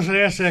weren't supposed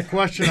to ask that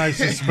question, I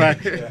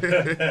suspect.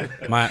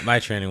 My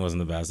training wasn't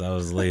the best. I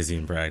was lazy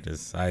in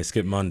practice. I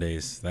skipped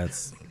Mondays.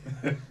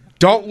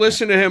 Don't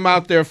listen to him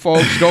out there,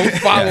 folks. Don't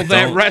follow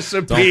that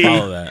recipe. Don't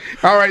follow that.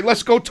 All right,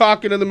 let's go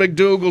talking to the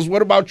McDougals.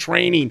 What about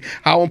training?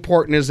 How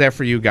important is that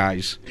for you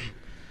guys?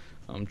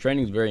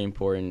 Training is very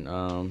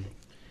important.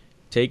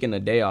 Taking a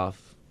day off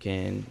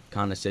can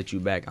kind of set you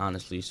back,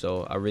 honestly.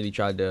 So I really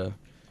tried to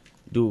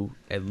do,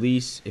 at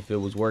least if it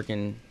was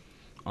working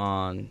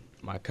on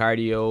my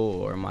cardio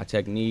or my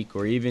technique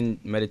or even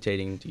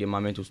meditating to get my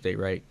mental state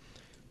right.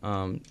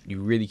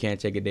 You really can't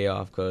take a day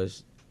off,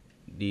 because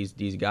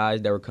these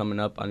guys that were coming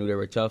up, I knew they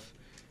were tough,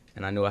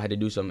 and I knew I had to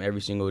do something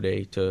every single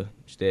day to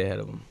stay ahead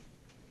of them.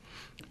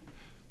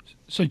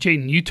 So,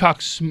 Jaden, you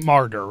talk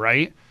smarter,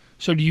 right?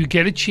 So do you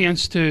get a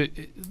chance to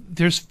 –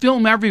 there's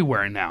film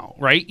everywhere now,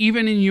 right?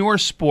 Even in your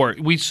sport.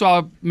 We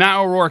saw Matt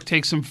O'Rourke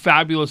take some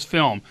fabulous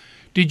film.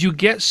 Did you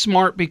get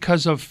smart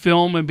because of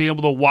film and be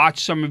able to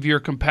watch some of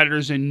your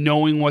competitors and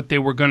knowing what they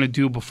were going to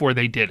do before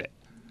they did it?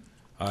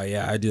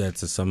 Yeah, I do that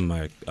to some of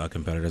my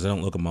competitors. I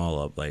don't look them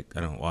all up. Like, I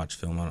don't watch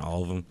film on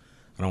all of them.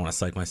 I don't want to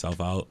psych myself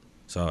out.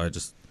 So I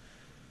just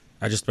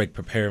like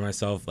prepare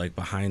myself like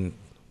behind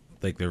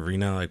like the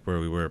arena, like where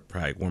we were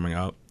probably warming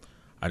up.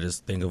 I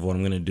just think of what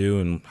I'm going to do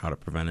and how to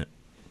prevent it.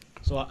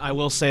 So I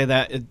will say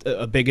that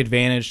a big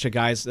advantage to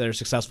guys that are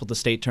successful at the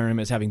state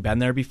tournament is having been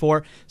there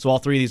before. So all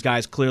 3 of these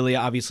guys clearly,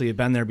 obviously, have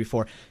been there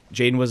before.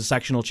 Jaden was a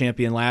sectional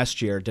champion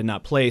last year, did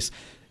not place.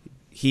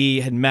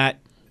 He had met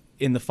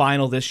in the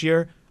final this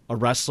year a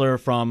wrestler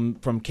from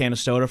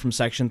Canastota from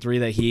Section 3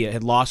 that he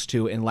had lost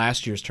to in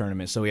last year's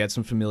tournament. So he had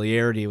some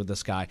familiarity with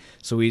this guy.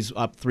 So he's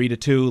up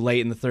 3-2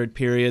 late in the third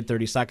period,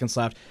 30 seconds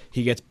left.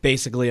 He gets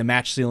basically a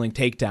match-sealing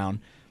takedown.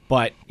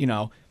 But,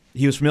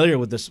 he was familiar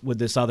with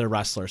this other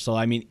wrestler. So,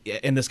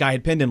 and this guy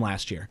had pinned him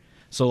last year.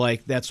 So,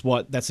 like, that's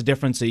the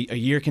difference a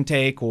year can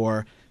take,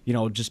 or,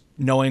 just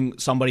knowing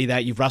somebody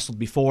that you've wrestled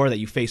before, that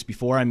you faced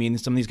before.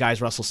 Some of these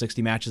guys wrestle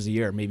 60 matches a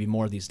year, maybe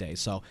more these days.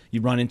 So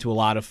you run into a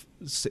lot of,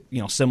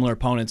 similar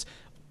opponents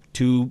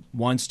 2,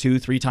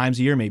 3 times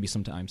a year, maybe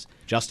sometimes.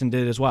 Justin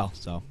did as well.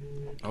 So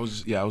I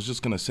was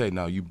just going to say,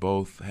 now you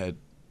both had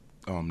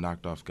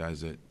knocked off guys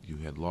that you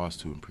had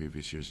lost to in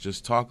previous years.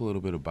 Just talk a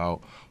little bit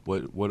about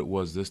what it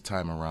was this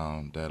time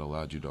around that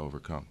allowed you to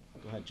overcome.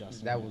 Go ahead,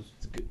 Justin. That was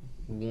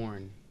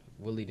Warren.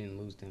 Willie didn't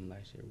lose to him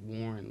last year.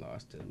 Warren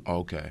lost to him.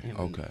 Okay.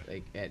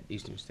 Like at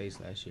Eastern States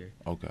last year.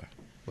 Okay.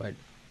 But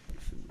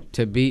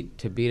to beat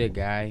a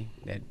guy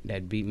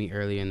that beat me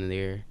earlier in the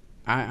year,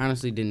 I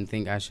honestly didn't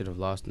think I should have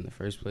lost in the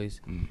first place.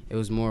 It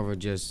was more of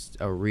just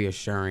a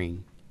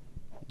reassuring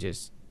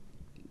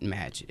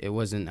match. It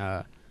wasn't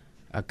a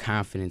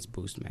confidence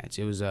boost match.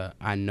 It was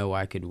I know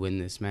I could win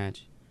this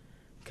match,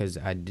 because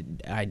I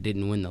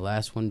didn't win the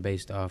last one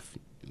based off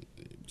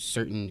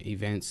certain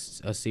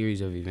events, a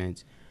series of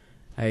events.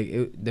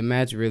 The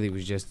match really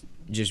was just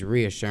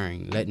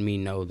reassuring, letting me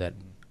know that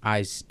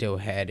I still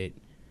had it,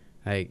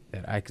 like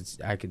that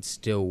I could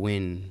still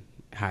win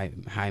high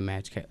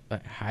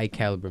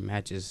caliber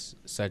matches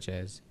such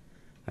as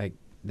like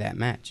that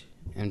match,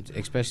 and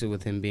especially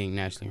with him being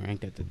nationally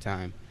ranked at the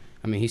time.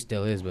 He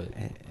still is, but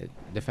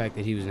the fact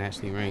that he was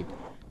nationally ranked,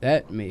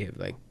 that may have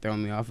like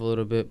thrown me off a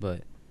little bit.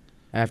 But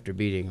after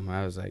beating him,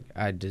 I was like,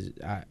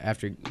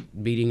 after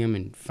beating him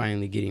and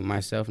finally getting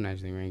myself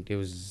nationally ranked, it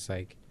was just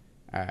like,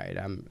 all right,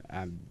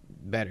 I'm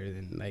better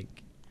than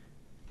like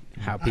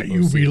how people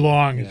you see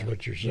belong me. Is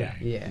what you're saying.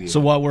 Yeah. So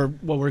what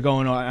we're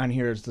going on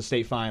here is the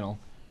state final,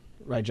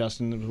 right,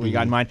 Justin? What you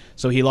got in mind?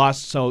 So he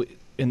lost. So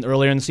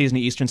earlier in the season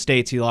at Eastern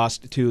States, he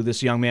lost to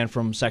this young man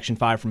from Section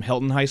 5 from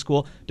Hilton High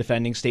School,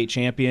 defending state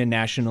champion,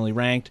 nationally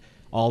ranked,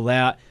 all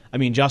that.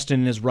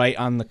 Justin is right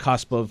on the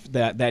cusp of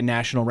that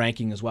national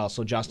ranking as well.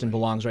 So Justin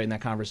belongs right in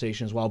that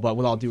conversation as well. But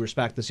with all due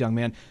respect, this young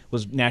man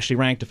was nationally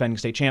ranked, defending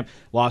state champ,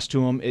 lost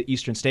to him at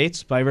Eastern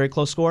States by a very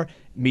close score,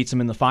 meets him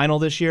in the final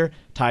this year,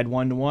 tied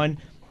 1-1,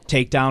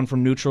 takedown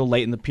from neutral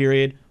late in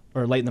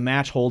the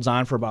match, holds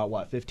on for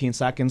about 15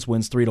 seconds,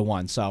 wins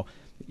 3-1. So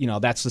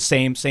that's the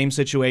same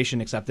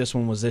situation, except this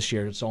one was this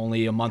year. It's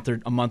only a month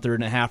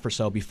and a half or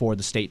so before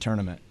the state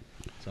tournament.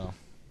 So.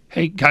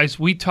 Hey guys,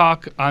 we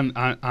talk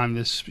on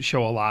this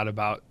show a lot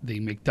about the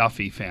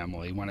McDuffie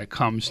family when it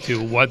comes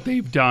to what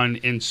they've done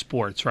in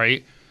sports,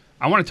 right?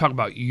 I want to talk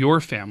about your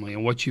family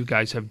and what you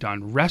guys have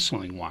done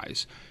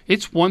wrestling-wise.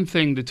 It's one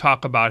thing to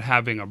talk about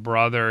having a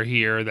brother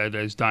here that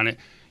has done it.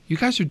 You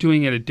guys are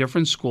doing it at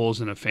different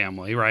schools in a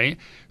family, right?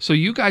 So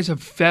you guys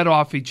have fed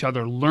off each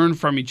other, learned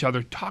from each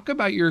other. Talk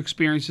about your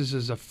experiences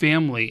as a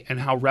family and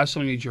how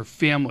wrestling as your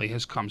family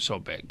has come so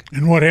big.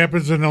 And what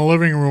happens in the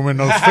living room in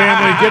those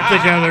family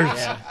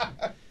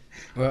get-togethers.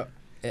 Well,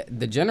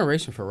 the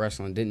generation for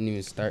wrestling didn't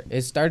even start.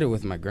 It started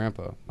with my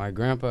grandpa. My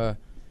grandpa,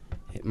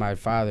 my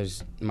father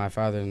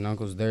and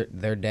uncles,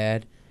 their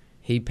dad,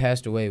 he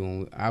passed away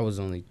when I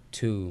was only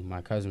 2.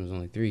 My cousin was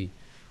only 3.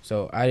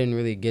 So I didn't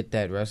really get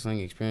that wrestling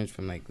experience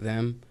from like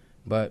them.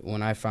 But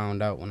when I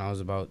found out when I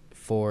was about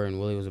 4 and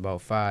Willie was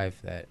about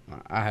 5 that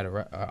I had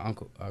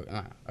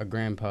a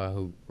grandpa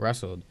who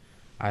wrestled,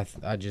 I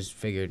just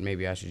figured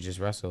maybe I should just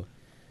wrestle.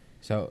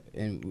 So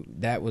and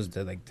that was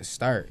the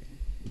start.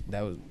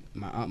 That was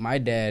my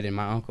dad and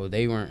my uncle.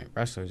 They weren't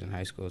wrestlers in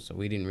high school, so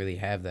we didn't really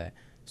have that.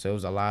 So it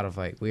was a lot of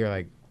we were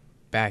like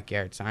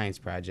backyard science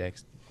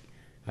projects.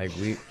 Like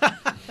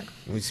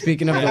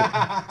speaking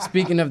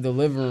of the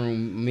living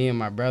room, me and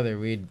my brother,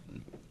 we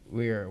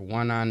were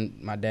one on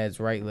my dad's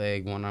right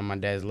leg, one on my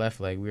dad's left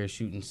leg. We were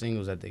shooting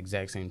singles at the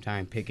exact same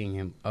time, picking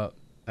him up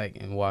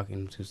and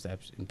walking 2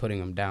 steps and putting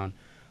him down,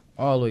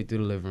 all the way through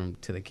the living room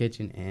to the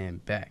kitchen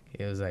and back.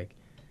 It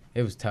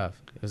was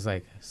tough. It was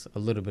like a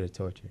little bit of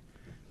torture,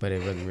 but it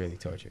wasn't really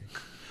torture.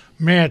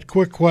 Matt,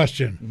 quick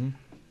question: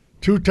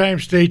 2-time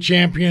state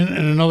champion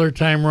and another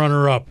time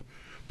runner-up.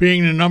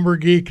 Being the number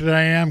geek that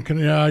I am, can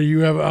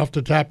you have off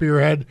the top of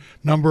your head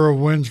number of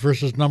wins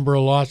versus number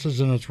of losses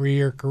in a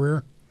 3-year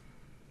career?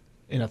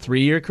 In a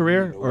 3-year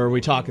career, or are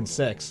we talking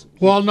 6?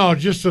 Well, no,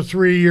 just the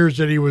 3 years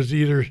that he was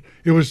it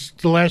was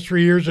the last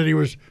 3 years that he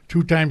was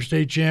 2-time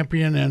state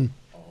champion and.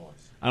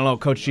 I don't know,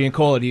 Coach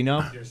Giancola, do you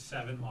know? There's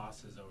 7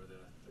 losses over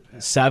the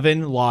past.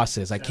 7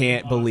 losses. I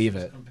can't believe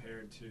it.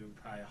 Compared to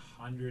probably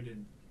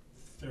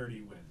 130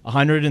 wins.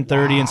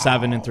 130 and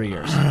 7 in 3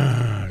 years.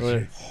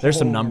 There's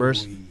some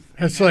numbers.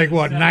 That's like,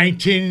 what,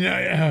 19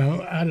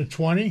 out of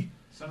 20?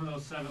 Some of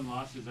those 7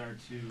 losses are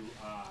to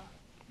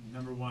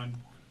number 1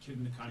 kid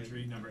in the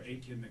country, number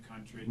 8 kid in the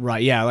country.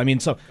 Right, yeah. I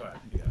mean, so. Go ahead.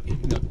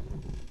 Yeah.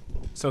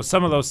 So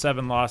some of those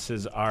 7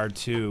 losses are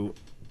to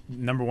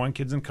number 1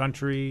 kids in the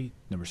country,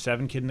 number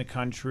 7 kid in the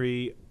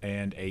country,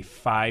 and a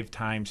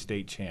 5-time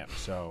state champ.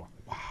 So,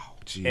 wow.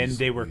 Jeez, and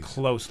they were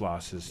close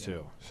losses,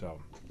 too.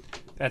 So.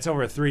 That's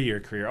over a 3-year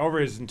career. Over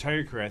his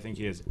entire career, I think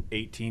he has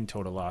 18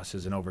 total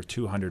losses and over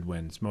 200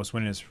 wins. Most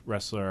winningest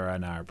wrestler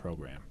in our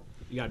program.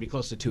 You got to be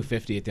close to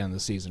 250 at the end of the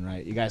season,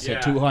 right? You guys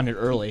hit 200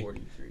 early.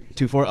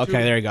 240.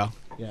 Okay, there you go.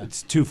 Yeah.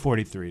 It's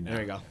 243 now.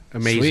 There you go.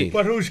 Amazing. Sweet.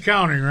 But who's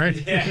counting,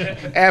 right?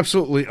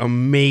 Absolutely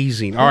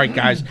amazing. All right,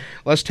 guys,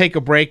 let's take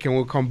a break and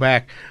we'll come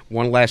back.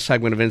 One last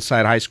segment of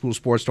Inside High School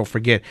Sports. Don't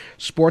forget,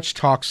 Sports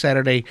Talk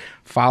Saturday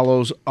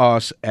follows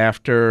us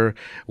after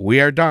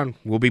we are done.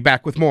 We'll be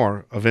back with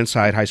more of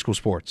Inside High School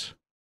Sports.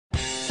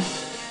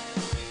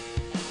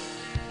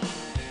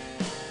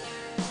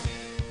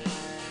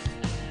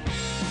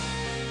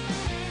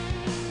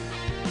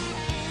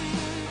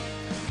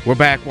 We're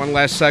back. One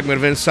last segment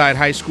of Inside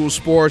High School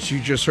Sports.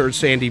 You just heard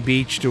Sandy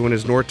Beach doing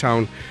his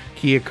Northtown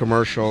Kia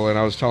commercial, and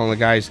I was telling the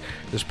guys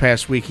this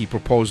past week he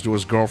proposed to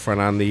his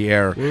girlfriend on the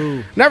air.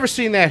 Ooh. Never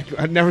seen that.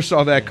 I never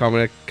saw that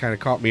coming. It kind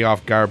of caught me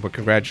off guard, but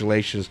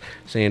congratulations,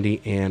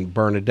 Sandy and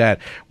Bernadette.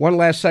 One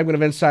last segment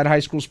of Inside High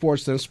School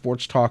Sports, then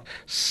Sports Talk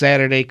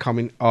Saturday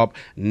coming up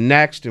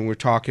next, and we're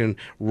talking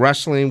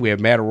wrestling. We have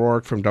Matt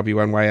O'Rourke from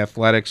WNY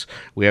Athletics.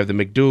 We have the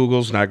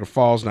McDougals, Niagara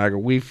Falls, Niagara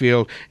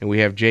Wheatfield, and we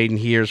have Jaden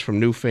Heers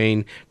from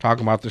Newfane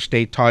talking about their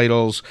state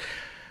titles.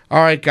 All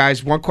right,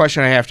 guys, one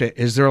question I have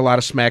is there a lot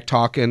of smack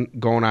talking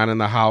going on in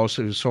the house?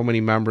 There's so many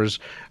members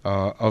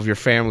of your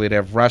family that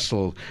have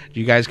wrestled. Do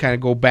you guys kind of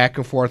go back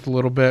and forth a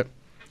little bit?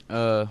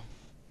 Not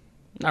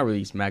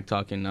really smack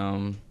talking.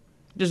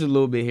 Just a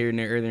little bit here and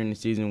there earlier in the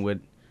season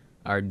with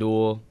our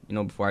duel. You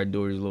know, before our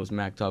duel, there's a little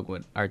smack talk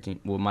with our team,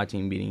 with my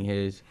team beating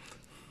his.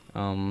 There's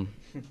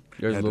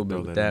a little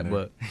bit with that,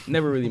 but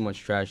never really much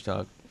trash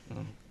talk.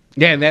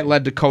 Yeah, and that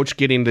led to Coach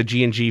getting the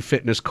G&G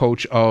Fitness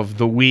Coach of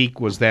the Week,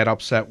 was that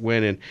upset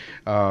win,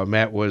 and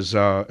Matt was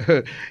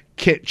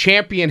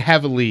championed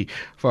heavily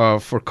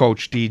for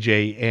Coach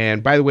DJ.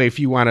 And by the way, if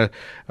you want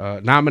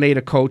to nominate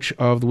a Coach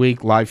of the Week,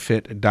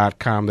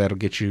 livefit.com, that'll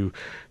get you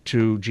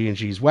to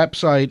G&G's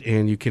website,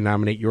 and you can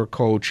nominate your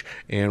coach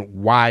and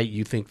why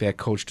you think that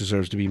coach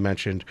deserves to be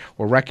mentioned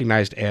or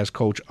recognized as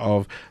Coach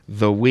of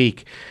the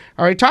Week.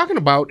 All right, talking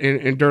about,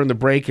 and during the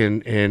break,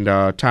 and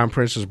Tom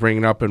Prince is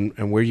bringing up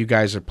and where you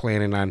guys are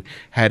planning on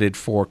headed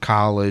for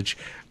college.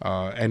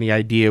 Any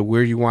idea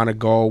where you want to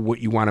go,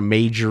 what you want to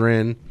major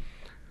in?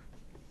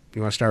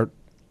 You want to start?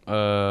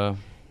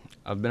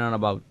 I've been on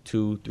about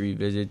 2-3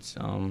 visits.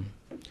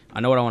 I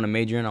know what I want to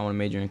major in. I want to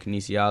major in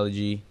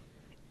kinesiology.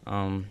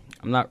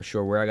 I'm not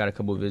sure where. I got a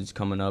couple of visits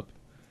coming up.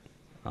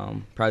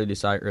 Probably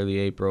decide early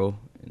April,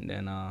 and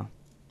then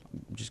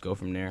just go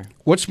from there.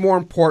 What's more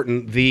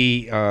important,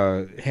 the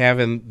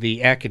having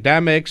the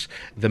academics,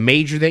 the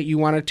major that you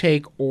want to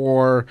take,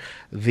 or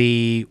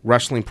the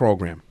wrestling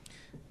program?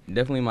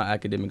 Definitely my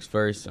academics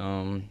first.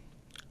 When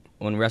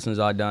wrestling's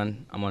all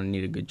done, I'm gonna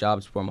need a good job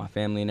to support my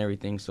family and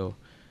everything. So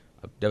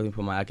I'll definitely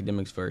put my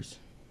academics first.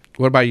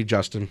 What about you,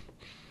 Justin?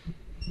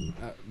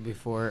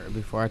 Before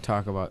I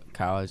talk about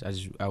college,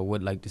 I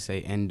would like to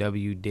say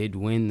NW did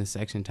win the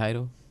section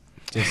title.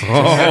 Just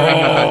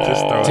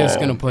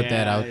gonna put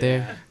that out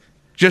there.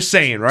 Just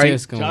saying, right?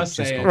 Just gonna right.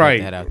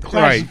 put that out there.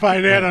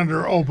 Classify that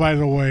under. Oh, by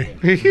the way,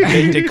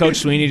 Did Coach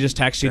Sweeney just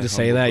text you to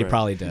say that? He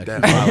probably did. No,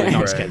 I'm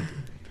just kidding.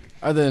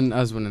 Other than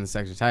us winning the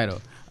section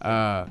title,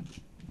 I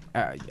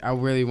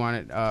really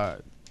wanted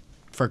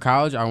for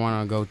college. I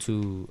want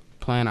to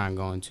plan on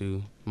going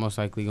to most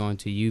likely going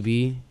to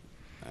UB.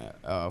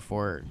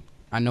 For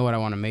I know what I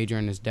want to major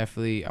in is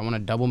definitely I want a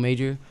double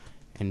major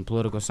in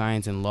political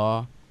science and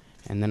law,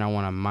 and then I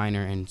want a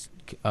minor in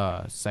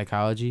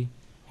psychology,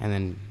 and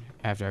then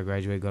after I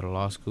graduate, go to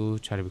law school,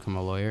 try to become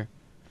a lawyer.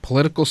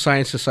 Political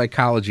science and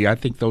psychology. I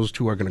think those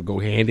two are going to go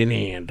hand in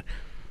hand.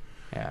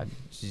 Yeah,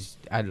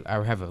 I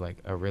have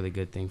a really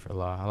good thing for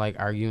law. I like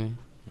arguing.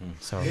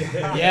 So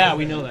yeah,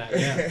 we know that.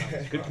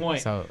 Yeah, good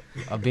point. So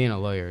being a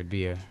lawyer would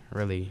be a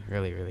really,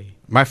 really, really.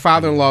 My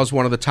father-in-law is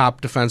one of the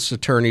top defense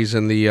attorneys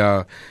in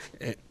the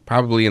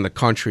probably in the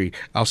country.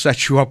 I'll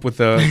set you up with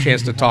a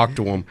chance to talk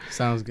to him.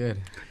 Sounds good.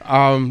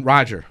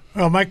 Roger.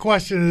 Well, my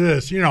question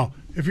is this: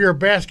 if you're a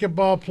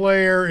basketball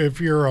player,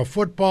 if you're a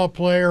football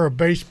player, a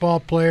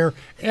baseball player,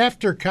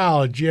 after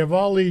college, you have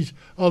all these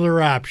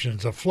other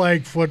options: a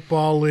flag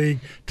football league,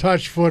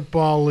 touch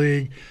football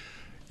league,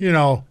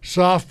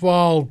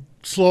 softball,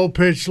 slow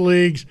pitch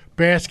leagues,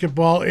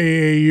 basketball,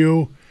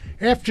 AAU.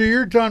 After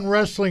you're done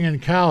wrestling in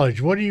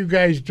college, what do you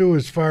guys do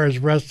as far as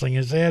wrestling?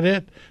 Is that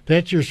it?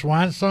 That's your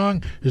swan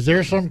song? Is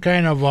there some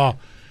kind of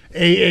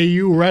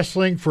AAU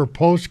wrestling for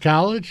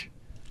post-college?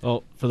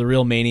 Well, for the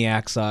real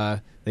maniacs,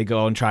 they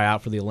go and try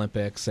out for the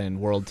Olympics and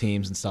world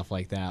teams and stuff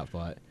like that.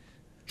 But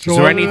is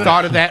there any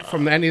thought of that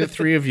from any of the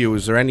three of you?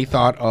 Is there any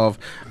thought of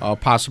a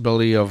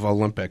possibility of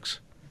Olympics?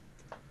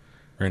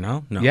 Right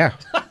now? No. Yeah.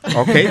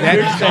 Okay.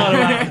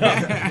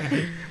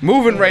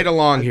 Moving right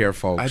along here,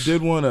 folks. I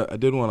did want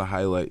to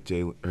highlight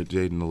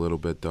Jaden a little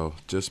bit though,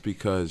 just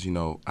because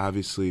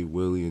obviously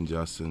Willie and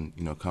Justin,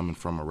 coming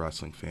from a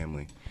wrestling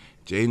family,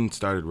 Jaden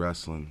started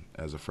wrestling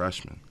as a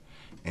freshman,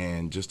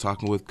 and just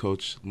talking with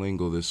Coach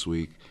Lingle this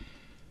week,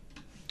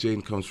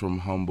 Jaden comes from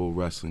humble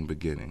wrestling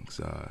beginnings.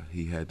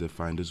 He had to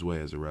find his way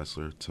as a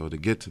wrestler, so to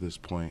get to this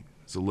point,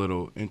 it's a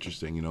little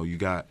interesting. You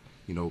got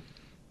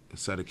a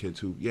set of kids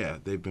who,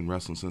 they've been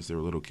wrestling since they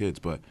were little kids,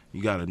 but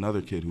you got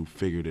another kid who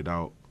figured it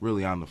out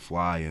really on the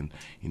fly, and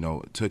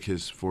it took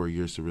his 4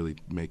 years to really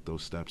make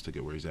those steps to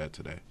get where he's at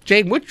today.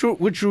 Jaden,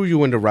 what drew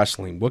you into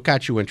wrestling? What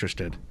got you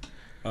interested?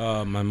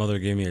 My mother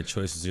gave me a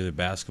choice. It's either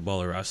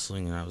basketball or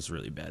wrestling, and I was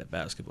really bad at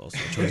basketball, so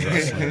I chose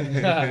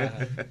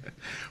wrestling.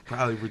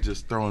 Probably were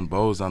just throwing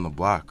bows on the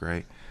block,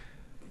 right?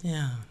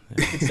 Yeah.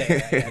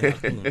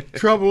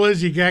 Trouble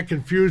is, he got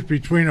confused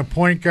between a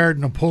point guard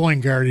and a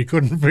pulling guard. He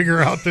couldn't figure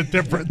out the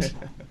difference.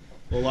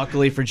 Well,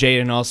 luckily for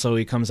Jaden, also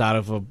he comes out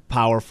of a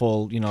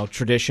powerful,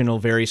 traditional,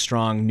 very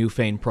strong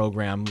Newfane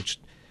program, which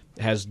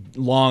has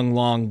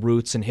long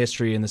roots and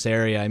history in this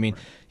area. I mean,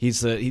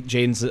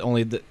 Jaden's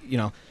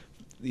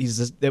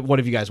what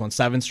have you guys won?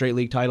 7 straight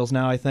league titles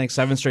now, I think.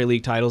 7 straight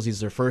league titles. He's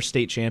their first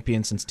state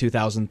champion since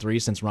 2003,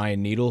 since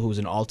Ryan Needle, who was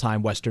an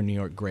all-time Western New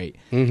York great.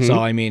 Mm-hmm. So,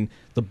 I mean,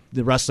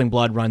 the wrestling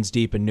blood runs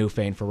deep in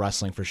Newfane for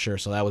wrestling for sure.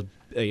 So that was,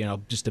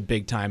 just a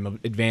big-time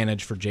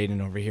advantage for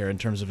Jaden over here in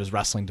terms of his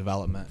wrestling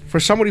development. For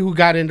somebody who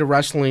got into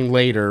wrestling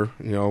later,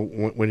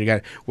 when you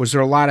got, was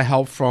there a lot of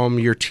help from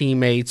your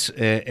teammates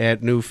at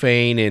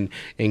Newfane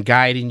and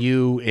guiding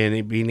you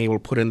and being able to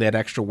put in that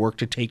extra work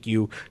to take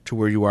you to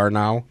where you are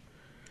now?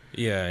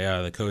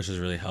 Yeah, the coaches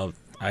really helped.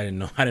 I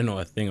didn't know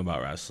a thing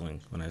about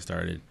wrestling when I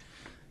started,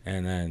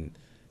 and then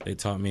they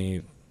taught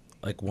me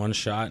like one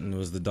shot, and it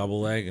was the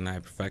double leg, and I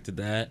perfected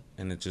that,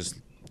 and it just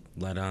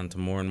led on to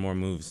more and more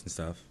moves and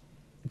stuff.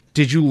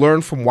 Did you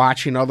learn from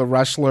watching other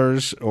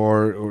wrestlers,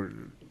 or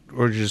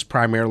just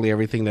primarily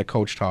everything that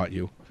Coach taught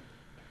you?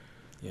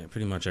 Yeah,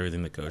 pretty much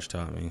everything that Coach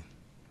taught me.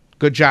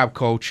 Good job,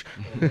 Coach.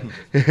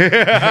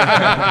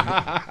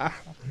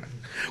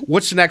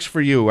 What's next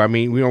for you? I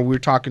mean, we were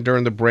talking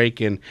during the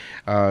break, and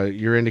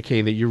you're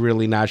indicating that you're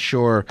really not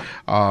sure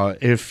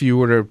if you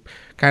were to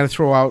kind of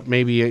throw out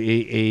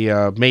maybe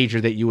a major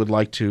that you would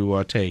like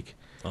to take.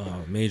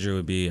 Major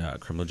would be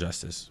criminal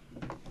justice.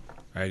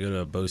 I go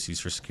to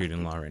BOCES for security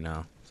and law right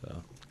now.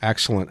 So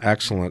excellent.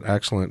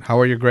 How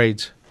are your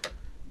grades?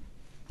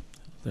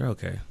 They're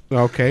okay.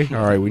 Okay,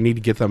 all right. We need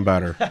to get them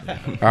better.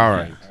 All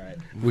right.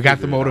 We got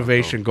the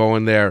motivation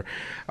going there.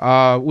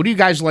 What do you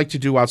guys like to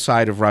do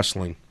outside of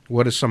wrestling?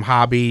 What are some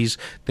hobbies,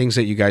 things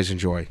that you guys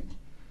enjoy?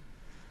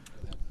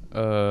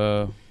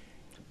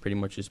 Pretty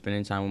much just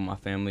spending time with my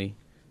family.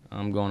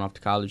 I'm going off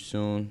to college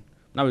soon.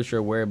 Not really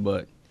sure where,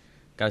 but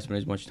got to spend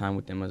as much time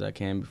with them as I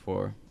can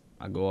before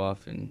I go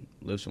off and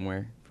live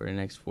somewhere for the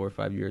next 4 or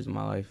 5 years of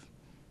my life.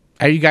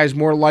 Are you guys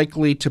more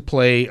likely to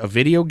play a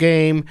video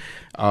game,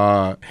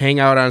 hang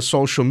out on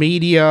social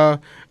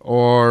media,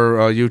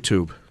 or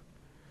YouTube?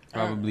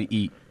 Probably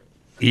eat.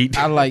 Eat?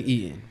 I like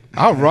eating.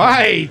 All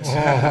right.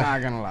 I'm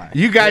not going to lie.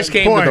 You guys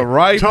came to the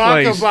right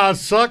place. Talk about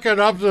sucking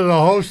up to the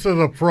host of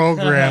the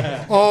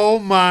program. Oh,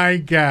 my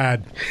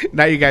God.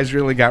 Now you guys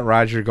really got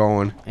Roger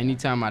going.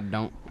 Anytime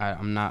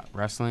I'm not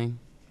wrestling,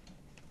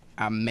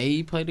 I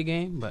may play the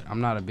game, but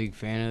I'm not a big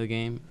fan of the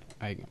game.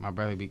 Like, my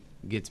brother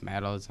gets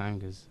mad all the time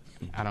because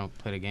I don't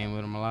play the game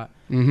with him a lot.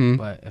 Mm-hmm.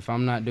 But if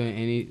I'm not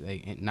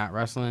doing not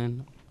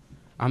wrestling,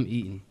 I'm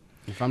eating.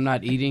 If I'm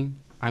not eating,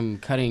 I'm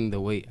cutting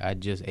the weight I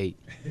just ate.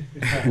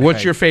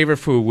 What's your favorite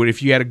food?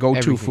 If you had a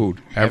go-to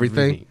food,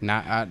 everything?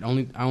 I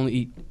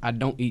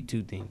don't eat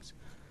two things: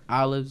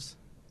 olives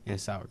and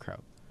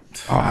sauerkraut.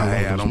 Oh,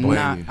 I don't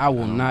blame you. I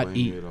will not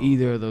eat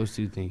either of those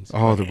two things.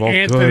 Oh, they're both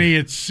Anthony,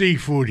 good. it's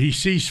seafood. He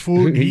sees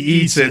food. He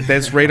eats it.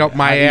 That's right up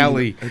my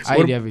alley. I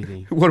eat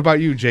everything. What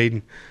about you,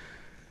 Jaden?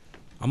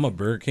 I'm a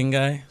Burger King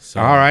guy. So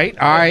All right.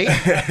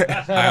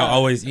 I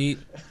always eat.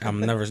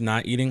 I'm never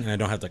not eating, and I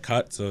don't have to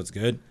cut, so it's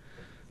good.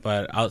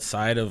 But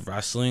outside of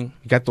wrestling,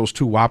 You got those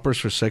 2 Whoppers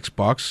for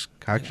 $6.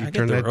 How can you I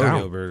turn get the that rodeo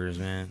down? burgers,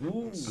 man.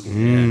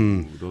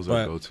 Mm. Those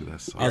But are go-to.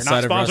 That's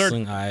outside of sponsored?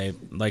 wrestling, I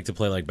like to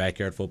play like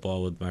backyard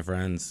football with my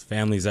friends.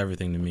 Family's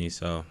everything to me,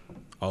 so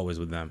always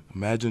with them.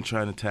 Imagine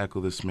trying to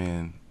tackle this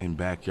man in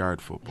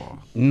backyard football.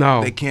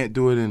 No. They can't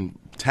do it in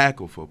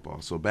tackle football.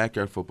 So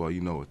backyard football,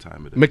 you know what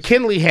time it is.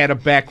 McKinley had a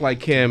back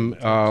like him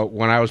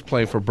when I was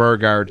playing for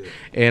Burgard,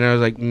 and I was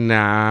like,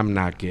 nah, I'm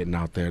not getting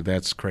out there.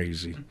 That's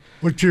crazy.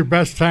 What's your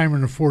best time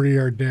in a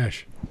 40-yard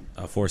dash?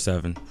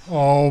 4.7.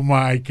 Oh,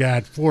 my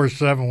God.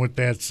 4.7 with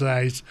that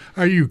size.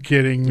 Are you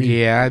kidding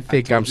me? Yeah, I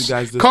think I'm. you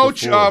guys this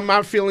Coach, before. I'm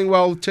not feeling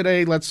well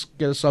today. Let's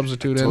get a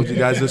substitute I in. told you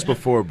guys this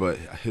before, but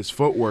his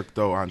footwork,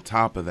 though, on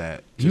top of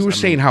that. You were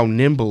saying how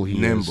nimble he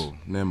is.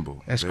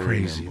 Nimble. That's Very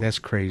crazy. nimble. That's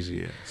crazy.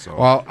 Yeah, so-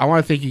 Well, I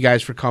want to thank you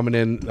guys for coming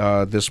in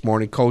this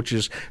morning.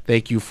 Coaches,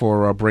 thank you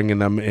for bringing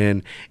them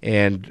in.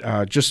 And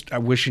just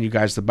wishing you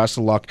guys the best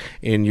of luck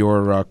in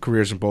your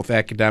careers in both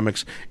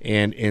academics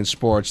and in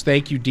sports.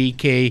 Thank you,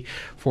 DK,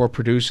 for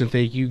producing.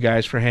 Thank you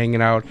guys for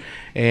hanging out.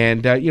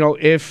 And,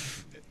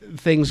 if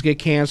things get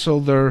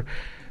canceled,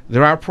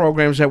 there are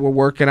programs that we're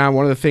working on.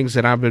 One of the things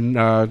that I've been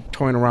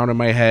toying around in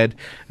my head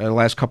the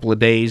last couple of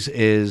days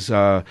is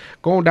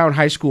going down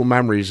high school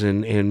memories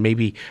and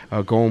maybe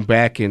going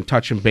back and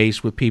touching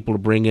base with people to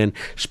bring in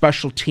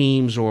special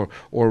teams or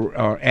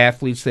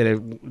athletes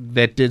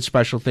that did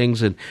special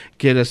things and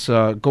get us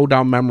go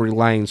down memory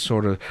lane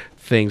sort of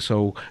thing.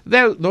 So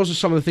those are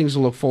some of the things to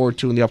look forward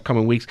to in the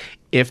upcoming weeks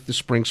if the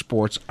spring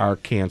sports are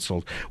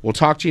canceled. We'll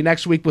talk to you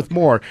next week with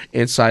more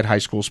Inside High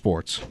School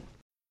Sports.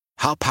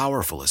 How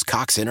powerful is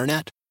Cox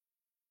Internet?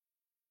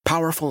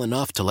 Powerful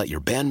enough to let your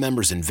band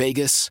members in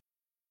Vegas,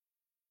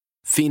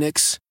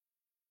 Phoenix,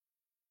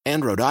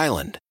 and Rhode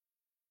Island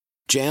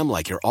jam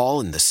like you're all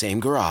in the same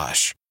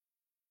garage.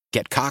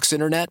 Get Cox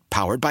Internet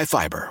powered by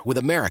fiber with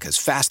America's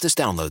fastest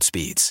download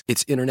speeds.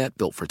 It's internet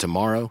built for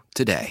tomorrow,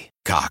 today.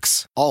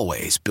 Cox,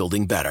 always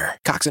building better.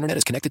 Cox Internet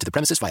is connected to the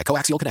premises via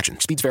coaxial connection.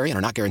 Speeds vary and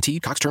are not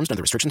guaranteed. Cox terms and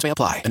other restrictions may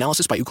apply.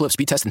 Analysis by Ookla of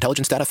Speed Test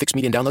Intelligence data. Fixed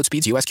median download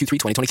speeds. USQ3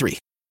 2023.